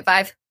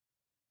 2.5.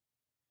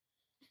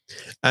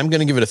 I'm going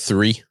to give it a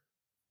 3.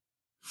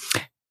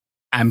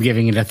 I'm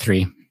giving it a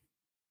 3.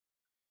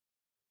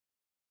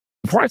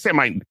 Before I say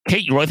mine,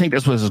 Kate, you really think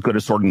this was as good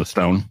as Sword in the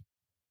Stone?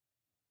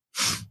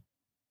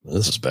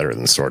 This is better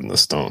than Sword in the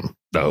Stone.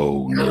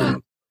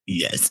 No.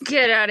 Yes.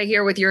 Get out of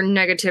here with your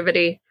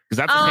negativity. Because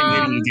that's the same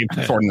rating you gave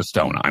to Sword in the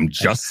Stone. I'm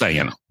just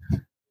saying.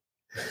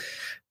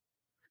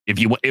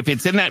 If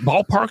it's in that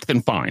ballpark,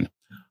 then fine.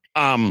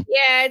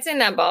 Yeah, it's in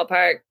that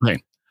ballpark.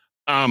 Okay.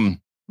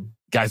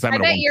 Guys, I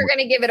bet you're going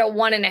to give it a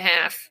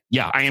 1.5.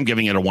 Yeah, I am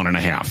giving it a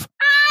 1.5.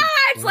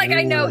 It's like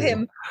I know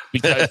him.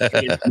 Because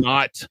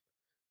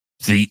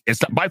it's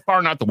by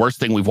far not the worst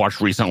thing we've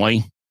watched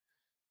recently,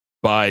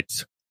 but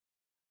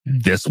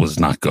this was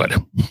not good.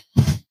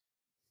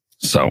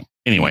 So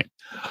anyway,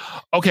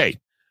 okay.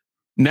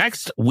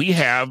 Next we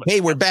have.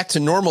 Hey, we're back to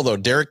normal though.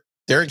 Derek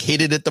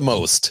hated it the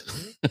most.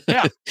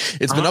 Yeah,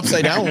 it's been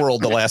upside down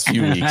world the last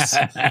few weeks.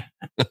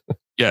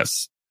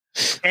 Yes,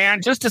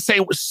 and just to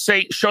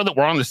show that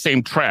we're on the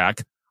same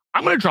track,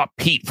 I'm going to drop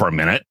Pete for a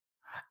minute.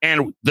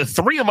 And the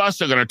three of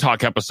us are going to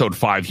talk episode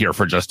 5 here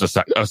for just a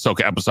sec.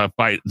 Ahsoka episode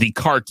 5. The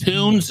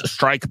cartoons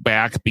strike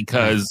back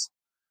because,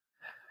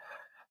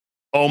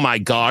 oh my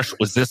gosh,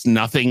 was this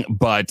nothing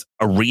but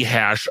a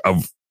rehash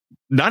of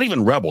not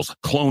even Rebels,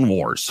 Clone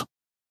Wars.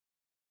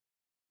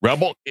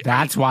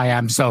 That's why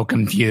I'm so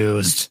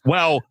confused.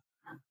 Well,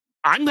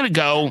 I'm going to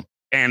go,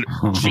 and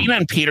Gina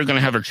and Pete are going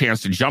to have a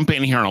chance to jump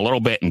in here in a little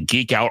bit and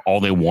geek out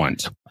all they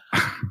want.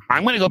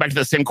 I'm going to go back to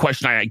the same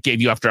question I gave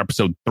you after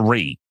episode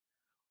 3.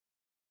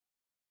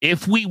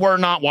 If we were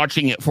not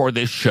watching it for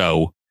this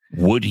show,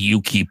 would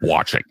you keep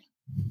watching?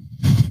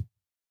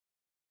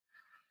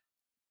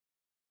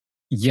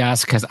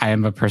 Yes, because I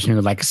am a person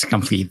who likes to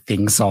complete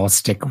things, so I'll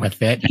stick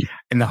with it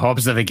in the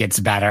hopes that it gets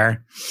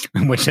better,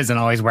 which doesn't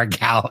always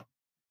work out.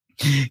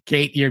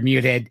 Kate, you're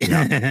muted.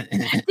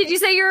 Did you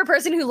say you're a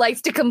person who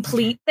likes to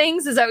complete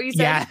things? Is that what you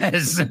said?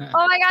 Yes.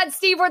 Oh my God,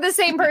 Steve, we're the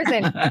same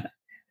person.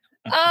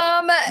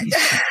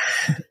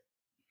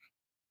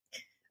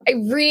 I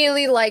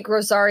really like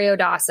Rosario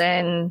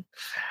Dawson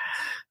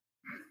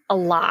a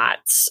lot.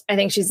 I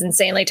think she's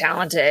insanely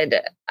talented.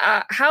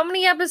 How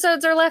many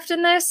episodes are left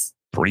in this?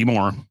 3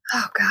 more.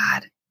 Oh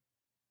God.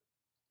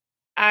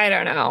 I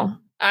don't know.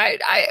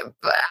 I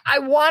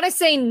want to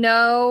say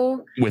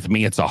no. With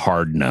me, it's a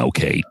hard no,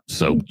 Kate.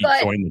 So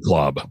you join the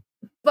club.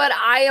 But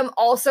I am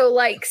also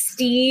like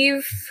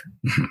Steve.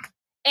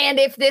 And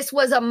if this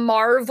was a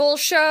Marvel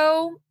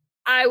show,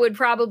 I would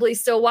probably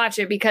still watch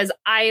it because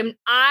I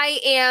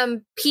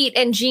am Pete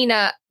and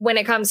Gina when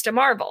it comes to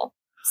Marvel.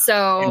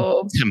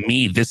 So and to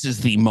me, this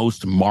is the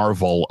most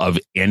Marvel of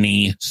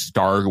any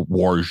Star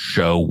Wars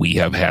show we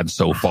have had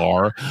so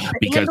far.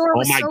 Because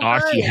oh my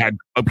gosh, you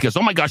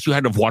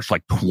had to have watched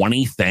like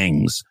 20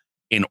 things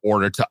in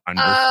order to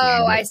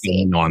understand what's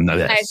going on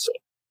this.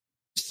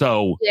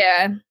 So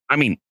yeah, I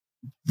mean,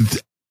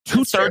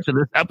 2/3 of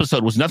this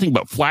episode was nothing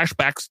but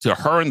flashbacks to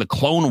her in the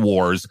Clone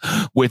Wars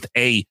with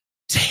a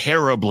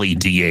terribly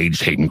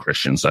de-aged Hayden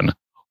Christensen.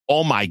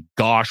 Oh my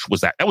gosh,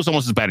 that was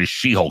almost as bad as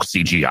She-Hulk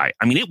CGI.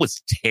 I mean, it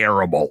was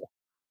terrible.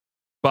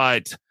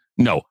 But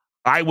no,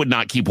 I would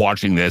not keep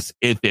watching this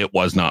if it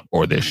was not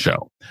for this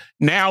show.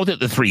 Now that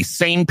the 3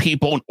 sane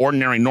people and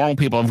ordinary normal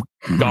people have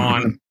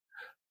gone,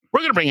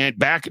 we're going to bring it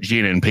back,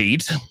 Gina and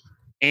Pete,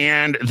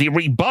 and the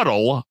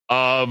rebuttal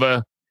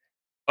of,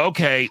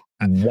 okay,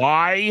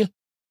 why?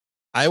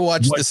 I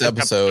watched this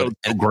episode.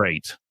 So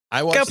great.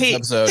 I watched this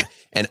episode,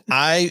 and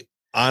I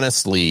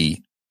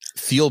honestly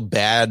feel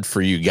bad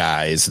for you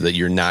guys that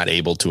you're not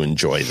able to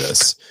enjoy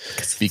this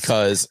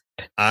because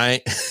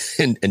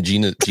and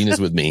Gina's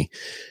with me.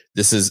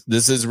 This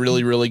is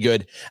really, really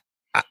good.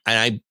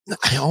 I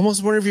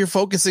almost wonder if you're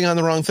focusing on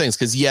the wrong things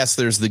because yes,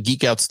 there's the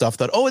geek out stuff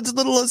that it's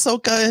little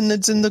Ahsoka and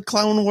it's in the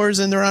Clone Wars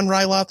and they're on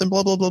Ryloth and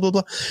blah blah blah blah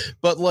blah.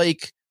 But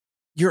like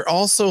you're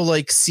also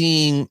like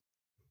seeing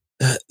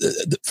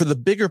for the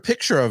bigger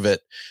picture of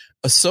it,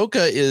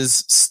 Ahsoka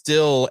is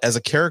still as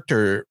a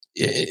character.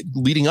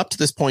 Leading up to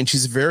this point,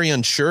 she's very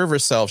unsure of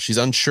herself. She's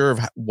unsure of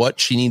what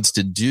she needs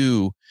to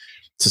do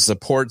to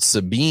support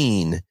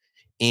Sabine.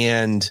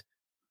 And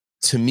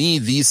to me,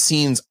 these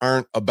scenes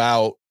aren't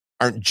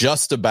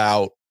just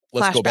about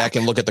let's Flashback. Go back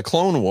and look at the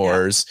Clone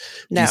Wars.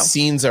 No. These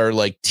scenes are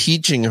like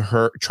teaching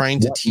her, trying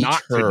to teach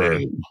her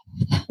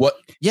what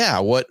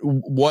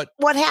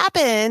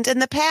happened in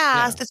the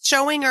past. Yeah. It's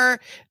showing her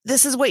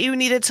this is what you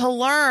needed to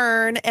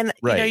learn, and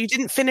you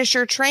didn't finish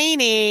your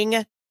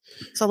training.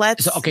 So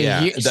let's sorry,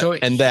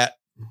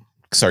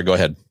 go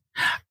ahead.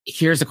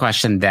 Here's a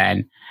question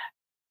then.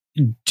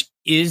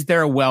 Is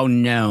there a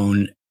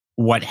well-known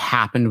what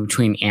happened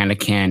between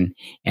Anakin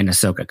and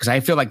Ahsoka. Because I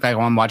feel like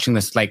while I'm watching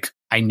this, like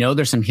I know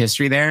there's some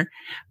history there,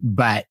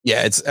 but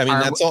yeah,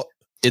 that's all.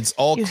 It's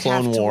all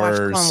Clone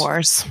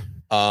Wars.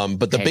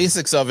 But the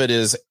basics of it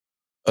is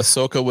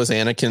Ahsoka was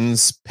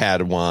Anakin's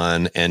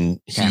Padawan, and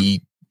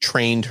he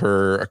trained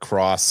her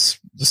across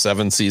the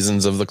 7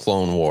 seasons of the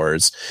Clone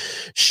Wars.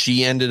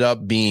 She ended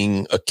up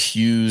being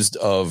accused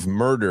of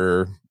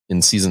murder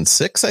in season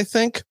 6, I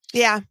think.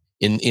 Yeah.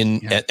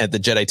 At the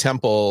Jedi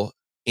Temple.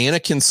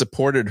 Anakin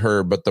supported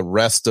her, but the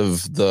rest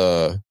of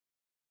the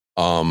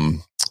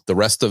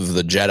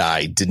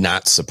Jedi did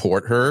not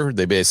support her.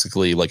 They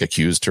basically like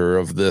accused her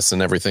of this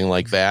and everything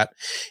like that.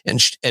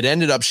 And it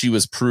ended up she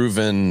was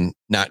proven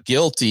not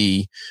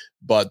guilty,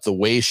 but the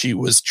way she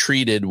was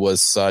treated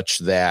was such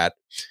that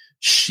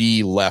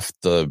she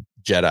left the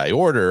Jedi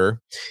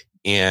Order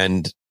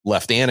and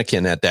left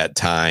Anakin at that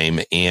time.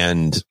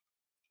 And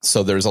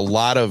so there's a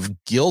lot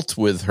of guilt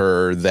with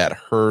her that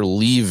her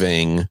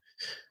leaving,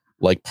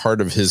 like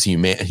part of his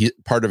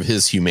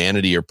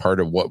humanity or part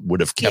of what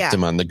would have kept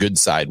him on the good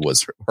side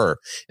was her.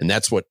 And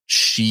that's what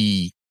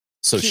she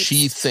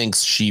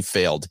thinks she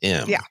failed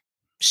him. Yeah.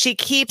 She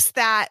keeps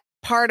that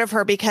part of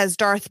her because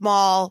Darth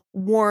Maul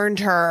warned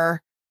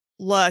her,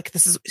 look,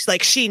 this is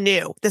like, she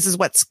knew this is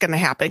what's going to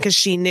happen because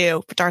she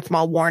knew Darth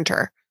Maul warned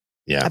her.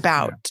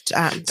 About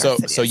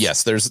so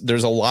yes,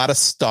 there's a lot of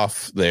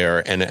stuff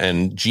there,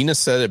 and Gina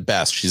said it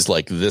best. She's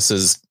like,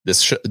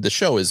 the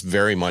show is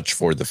very much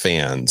for the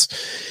fans,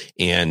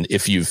 and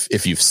if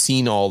you've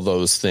seen all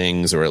those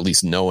things or at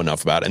least know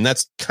enough about it, and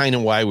that's kind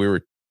of why we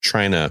were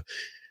trying to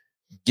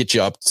get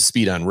you up to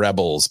speed on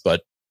Rebels,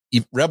 but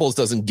Rebels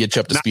doesn't get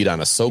you up to speed on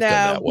Ahsoka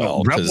that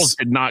well. Rebels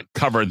did not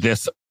cover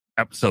this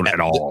episode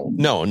at all.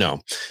 No.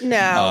 And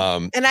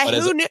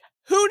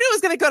who knew it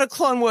was going to go to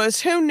Clone Wars?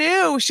 Who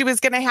knew she was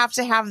going to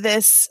have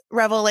this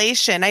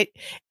revelation? I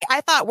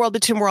thought World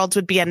Between Worlds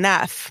would be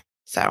enough.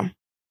 So,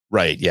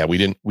 right. Yeah. We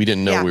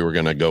didn't know we were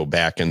going to go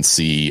back and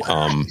see,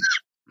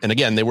 and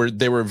again, they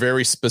were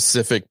very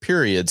specific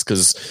periods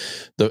because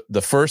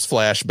the first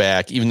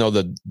flashback, even though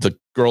the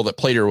girl that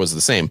played her was the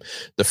same,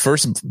 the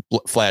first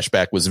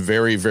flashback was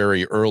very,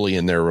 very early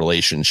in their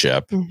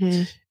relationship.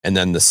 Mm-hmm. And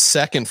then the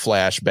second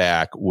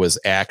flashback was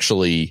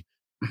actually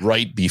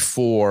right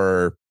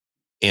before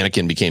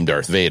Anakin became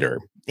Darth Vader,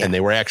 and they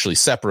were actually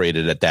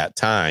separated at that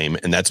time.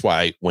 And that's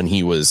why when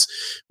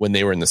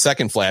they were in the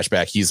second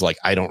flashback, he's like,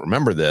 I don't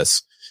remember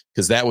this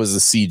because that was the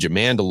Siege of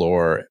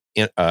Mandalore.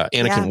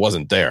 Anakin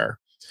wasn't there.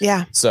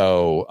 Yeah.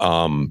 So,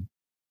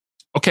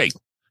 okay.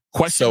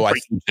 Question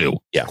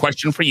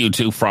for you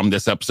two from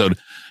this episode,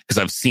 because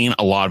I've seen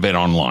a lot of it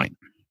online.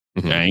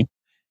 Mm-hmm. Okay.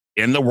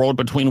 In the World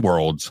Between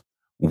Worlds,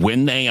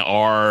 when they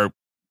have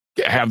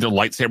their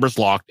lightsabers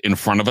locked in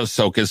front of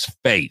Ahsoka's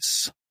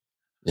face,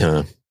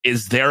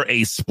 is there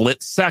a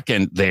split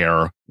second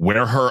there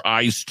where her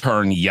eyes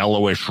turn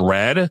yellowish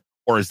red,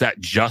 or is that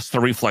just the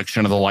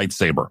reflection of the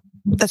lightsaber?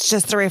 That's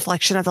just the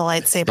reflection of the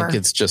lightsaber. I think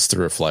it's just the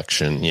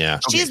reflection. Yeah.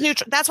 She's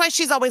neutral. That's why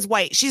she's always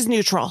white. She's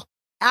neutral.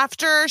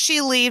 After she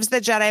leaves the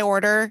Jedi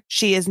Order,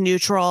 she is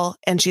neutral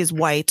and she's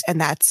white,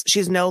 and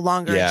she's no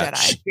longer a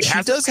Jedi.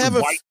 She does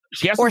have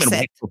she hasn't been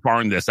white so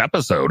far in this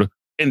episode.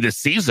 In this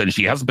season,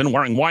 she hasn't been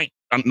wearing white.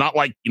 Not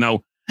like,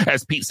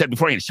 as Pete said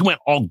beforehand, she went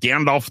all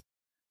Gandalf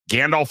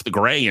the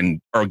gray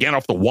or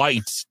Gandalf the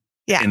white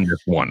in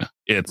this one.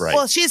 It's right.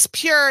 Well, she's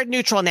pure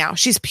neutral now.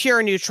 She's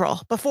pure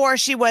neutral. Before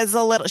she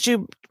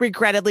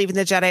regretted leaving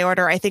the Jedi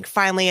Order. I think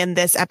finally in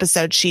this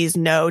episode, she's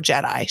no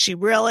Jedi. She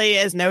really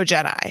is no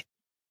Jedi.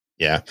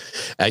 Yeah.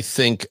 I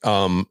think,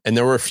 and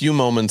there were a few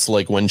moments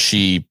like when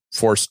she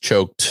force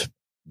choked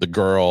the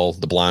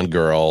blonde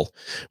girl,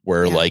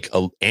 where like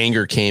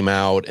anger came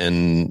out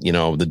and,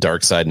 the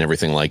dark side and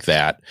everything like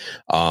that.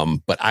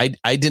 But I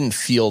didn't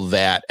feel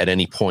that at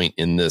any point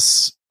in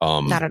this.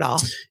 Not at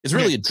all.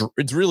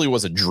 It really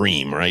was a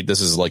dream, right? This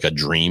is like a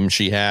dream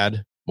she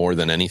had more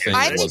than anything.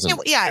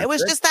 It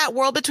was just that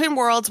World Between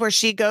Worlds where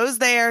she goes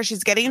there.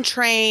 She's getting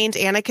trained.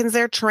 Anakin's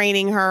there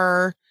training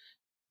her.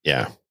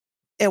 Yeah.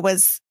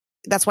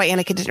 That's why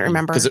Anakin didn't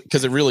remember.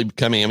 Because it really,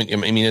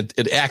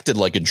 it acted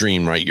like a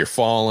dream, right? You're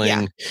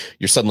falling,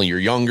 you're suddenly your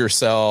younger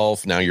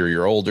self. Now you're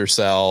your older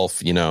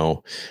self,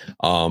 you're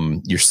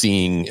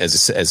seeing,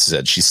 as I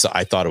said,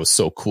 I thought it was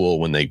so cool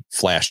when they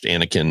flashed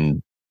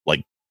Anakin,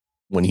 like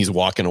when he's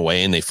walking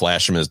away and they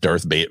flash him as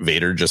Darth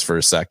Vader just for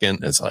a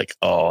second. It's like,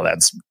 oh,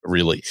 that's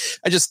really,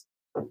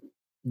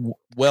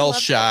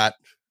 shot.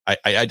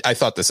 I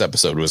thought this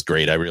episode was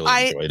great. I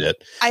really enjoyed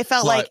it. I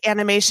felt like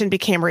animation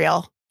became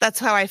real. That's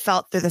how I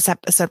felt through this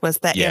episode, was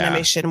that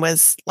animation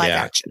was live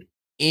action.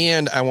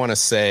 And I want to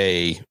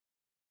say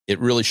it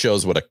really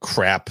shows what a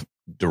crap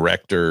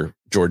director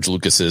George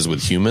Lucas is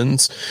with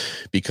humans,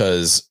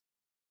 because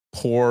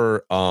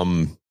poor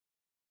Hayden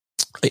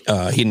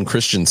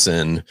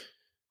Christensen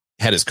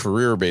had his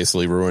career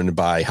basically ruined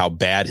by how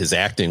bad his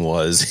acting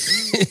was.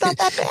 It's not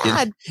that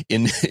bad.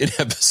 in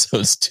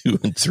episodes 2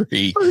 and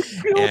 3.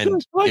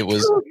 And it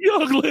was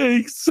young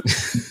legs.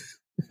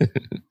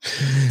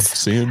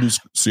 Sand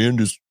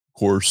is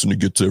course, and it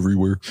gets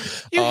everywhere.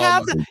 You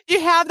have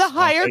the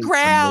higher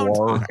ground.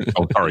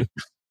 Oh, sorry.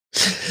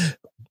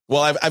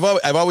 Well,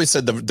 I've always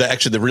said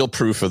the real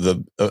proof of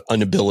the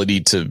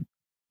inability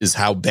is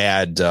how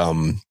bad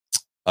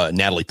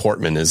Natalie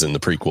Portman is in the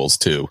prequels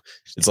too.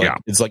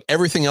 It's like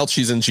everything else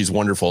she's in, she's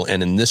wonderful,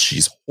 and in this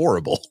she's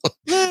horrible.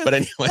 But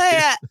anyway,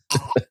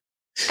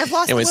 I've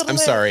lost. Anyways, I'm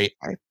sorry.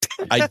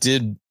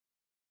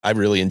 I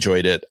really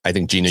enjoyed it. I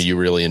think Gina, you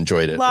really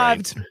enjoyed it.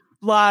 Loved.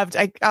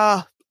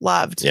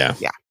 Yeah.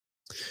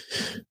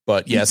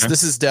 But yes,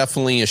 this is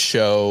definitely a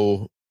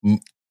show.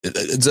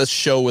 It's a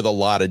show with a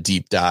lot of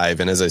deep dive,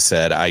 and as I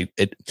said,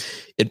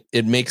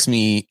 it makes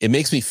me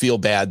feel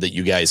bad that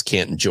you guys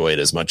can't enjoy it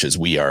as much as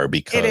we are,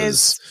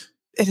 because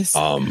it is.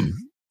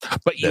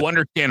 But you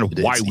understand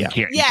why we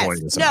can't enjoy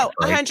it. No,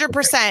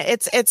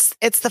 100%.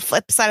 It's the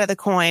flip side of the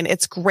coin.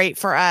 It's great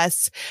for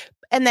us.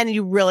 And then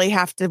you really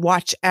have to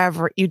watch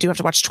you do have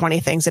to watch 20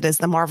 things. It is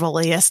the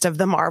Marveliest of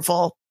the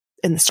Marvel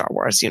in the Star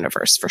Wars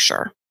universe for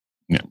sure.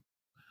 Yeah.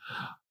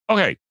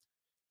 Okay.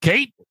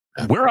 Kate,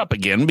 we're up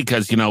again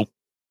because,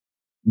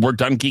 we're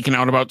done geeking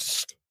out about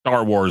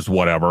Star Wars,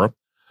 whatever.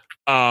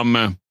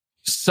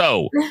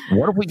 So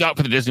what have we got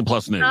for the Disney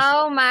Plus news?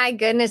 Oh my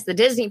goodness. The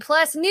Disney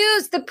Plus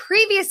news. The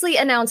previously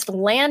announced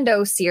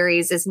Lando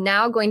series is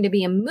now going to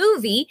be a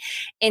movie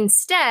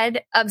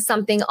instead of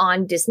something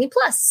on Disney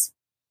Plus.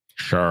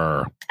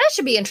 Sure. That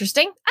should be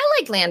interesting. I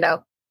like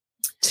Lando.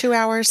 2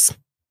 hours.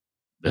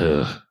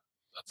 Ugh,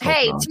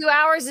 hey, 2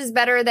 hours is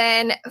better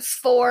than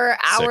 4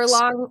 hour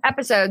long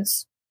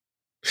episodes.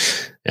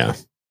 Yeah.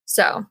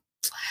 So,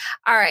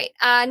 all right.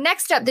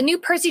 Next up, the new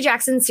Percy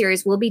Jackson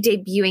series will be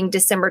debuting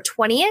December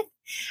 20th.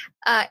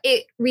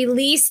 It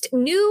released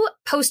new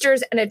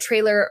posters and a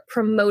trailer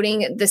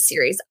promoting the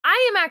series.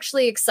 I am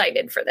actually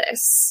excited for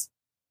this.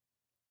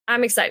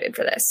 I'm excited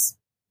for this.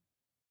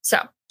 So.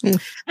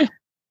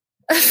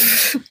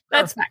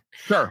 That's fine.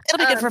 Sure.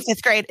 It'll be good for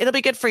 5th grade. It'll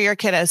be good for your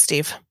kiddos,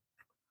 Steve.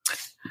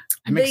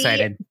 I'm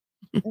excited.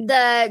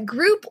 The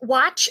group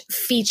watch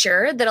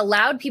feature that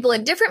allowed people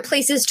in different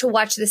places to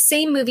watch the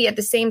same movie at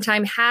the same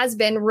time has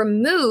been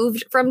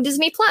removed from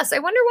Disney Plus. I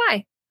wonder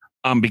why.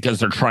 Because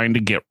they're trying to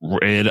get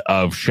rid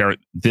of share.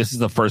 This is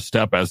the first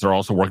step, as they're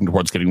also working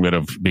towards getting rid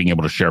of being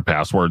able to share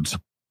passwords.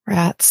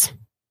 Rats.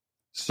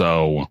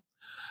 So,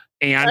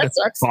 and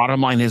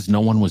bottom line is no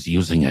one was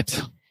using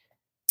it.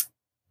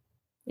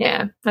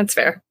 Yeah, that's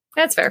fair.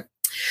 That's fair.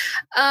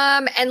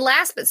 And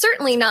last but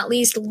certainly not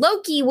least,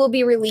 Loki will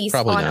be released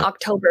on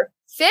October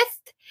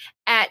 5th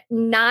at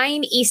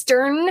 9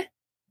 Eastern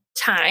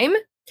time,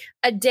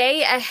 a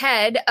day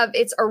ahead of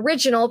its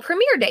original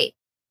premiere date.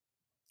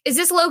 Is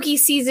this Loki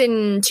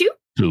season 2?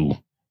 2.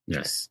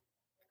 Yes.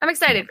 I'm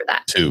excited for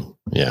that. 2.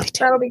 Yeah.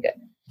 That'll be good.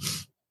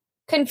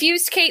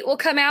 Confused Kate will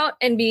come out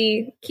and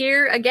be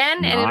here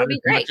again, and it'll be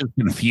great.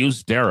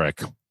 Confused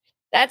Derek.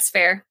 That's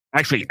fair.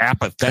 Actually,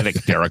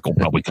 apathetic Derek will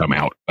probably come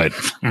out, but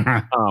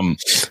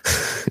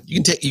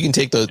you can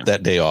take that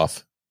day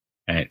off.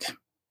 Right.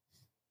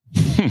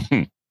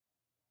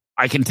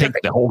 I can take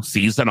the whole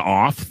season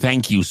off.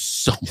 Thank you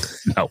so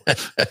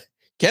much.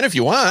 Can if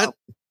you want.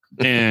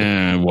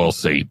 And we'll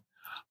see.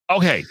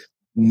 Okay,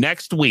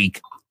 next week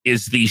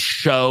is the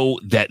show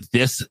that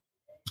this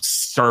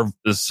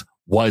service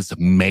was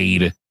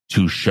made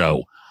to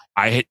show.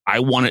 I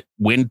wanted,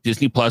 when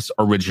Disney Plus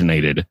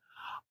originated,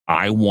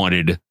 I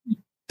wanted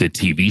the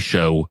TV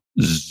show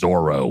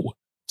Zorro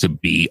to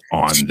be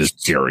on the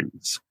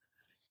series.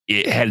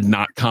 It had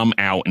not come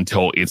out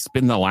until it's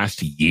been the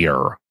last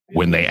year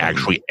when they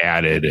actually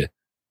added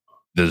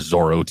the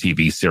Zorro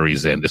TV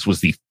series in. This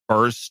was the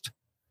first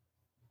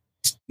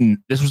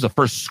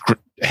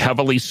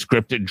heavily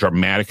scripted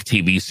dramatic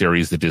TV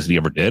series that Disney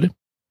ever did.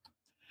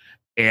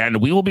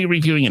 And we will be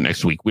reviewing it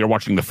next week. We are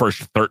watching the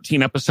first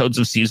 13 episodes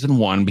of season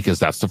 1 because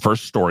that's the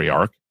first story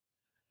arc.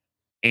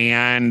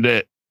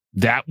 And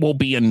that will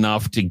be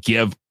enough to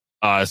give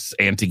us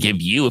and to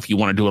give you, if you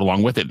want to do it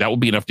along with it, that will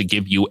be enough to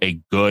give you a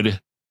good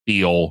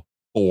feel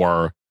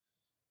for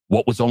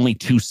what was only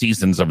 2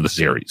 seasons of the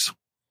series.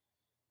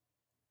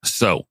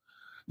 So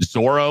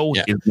Zorro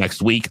is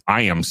next week.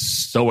 I am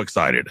so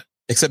excited.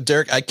 Except,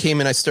 Derek, I came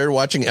and I started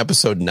watching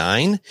episode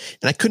 9 and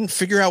I couldn't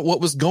figure out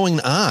what was going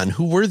on.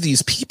 Who were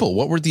these people?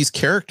 What were these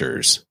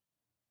characters?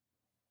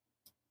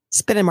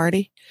 Spin and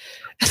Marty.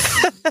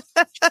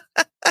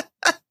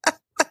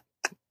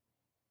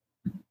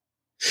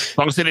 As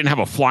long as they didn't have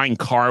a flying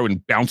car and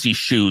bouncy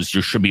shoes,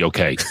 you should be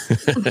okay.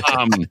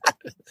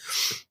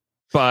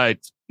 But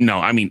no,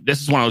 I mean,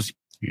 this is one of those,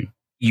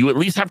 you at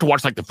least have to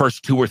watch like the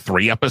first 2 or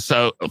 3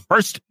 episodes.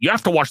 First, you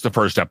have to watch the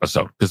first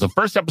episode because the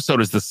first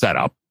episode is the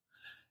setup.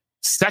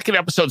 Second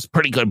episode's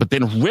pretty good, but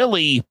then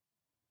really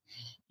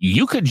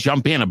you could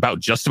jump in about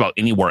just about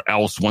anywhere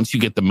else once you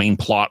get the main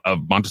plot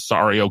of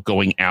Montesario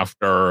going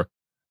after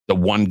the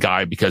one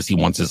guy because he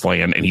wants his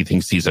land and he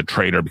thinks he's a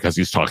traitor because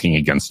he's talking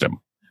against him.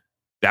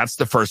 That's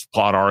the first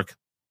plot arc,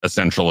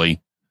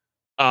 essentially.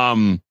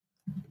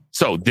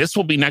 So this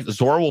will be next.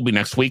 Zorro will be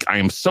next week. I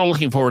am so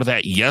looking forward to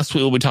that. Yes,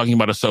 we will be talking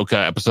about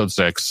Ahsoka episode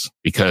 6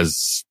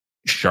 because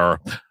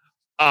sure.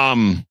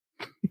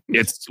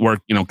 we're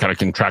kind of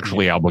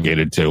contractually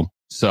obligated to.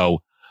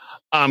 So,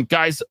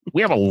 guys,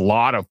 we have a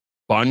lot of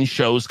fun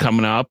shows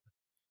coming up.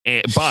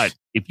 But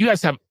if you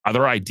guys have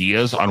other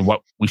ideas on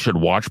what we should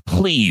watch,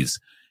 please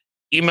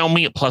email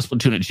me at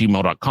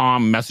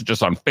plusplatoon@gmail.com, message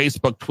us on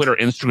Facebook, Twitter,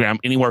 Instagram,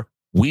 anywhere.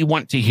 We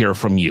want to hear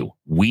from you.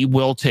 We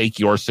will take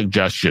your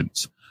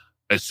suggestions,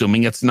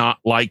 assuming it's not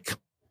like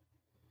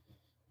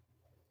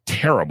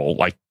terrible.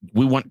 Like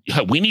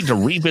we need to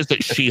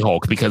revisit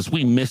She-Hulk because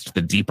we missed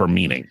the deeper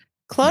meaning.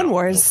 Clone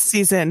Wars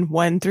season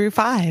 1 through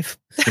 5.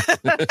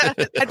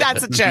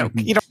 That's a joke.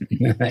 You know.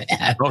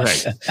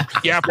 Okay.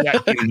 Yeah, but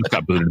that just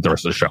got booted the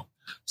rest of the show.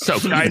 So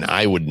even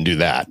I wouldn't do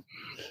that.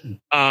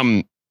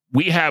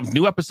 We have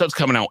new episodes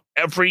coming out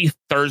every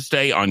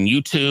Thursday on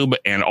YouTube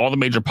and all the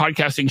major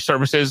podcasting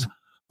services.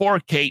 For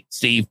Kate,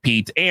 Steve,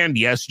 Pete, and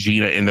yes,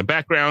 Gina in the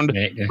background.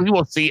 We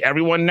will see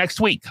everyone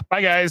next week.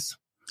 Bye, guys.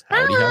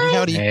 Howdy, howdy,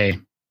 howdy. Hey.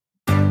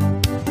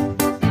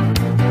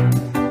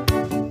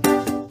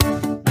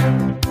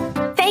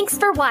 Thanks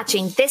for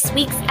watching this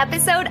week's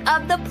episode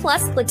of the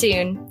Plus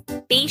Platoon.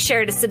 Be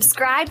sure to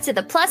subscribe to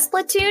the Plus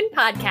Platoon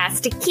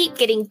podcast to keep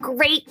getting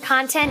great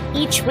content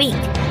each week.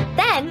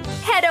 Then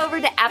head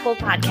over to Apple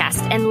Podcast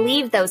and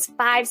leave those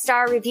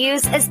 5-star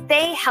reviews as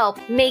they help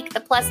make the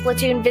Plus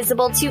Platoon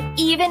visible to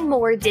even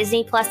more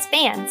Disney Plus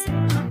fans.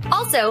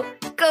 Also,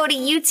 go to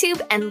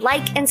YouTube and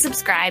like and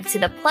subscribe to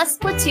the Plus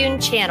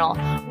Platoon channel,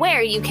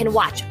 where you can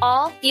watch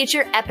all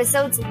future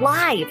episodes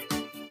live.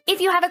 If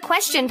you have a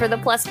question for the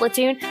Plus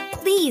Platoon,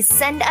 please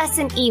send us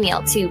an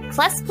email to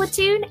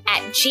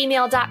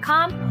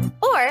plusplatoon@gmail.com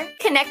or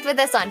connect with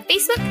us on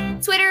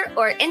Facebook, Twitter,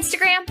 or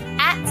Instagram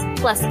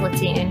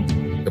 @plusplatoon.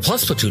 The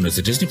Plus Platoon is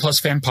a Disney Plus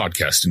fan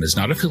podcast and is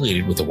not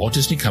affiliated with the Walt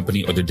Disney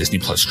Company or the Disney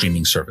Plus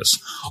streaming service.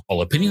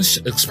 All opinions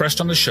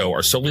expressed on the show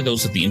are solely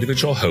those of the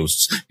individual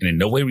hosts and in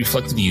no way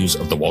reflect the views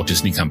of the Walt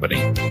Disney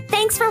Company.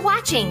 Thanks for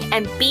watching,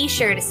 and be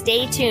sure to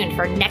stay tuned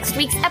for next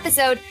week's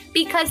episode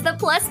because the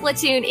Plus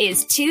Platoon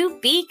is to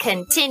be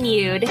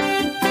continued.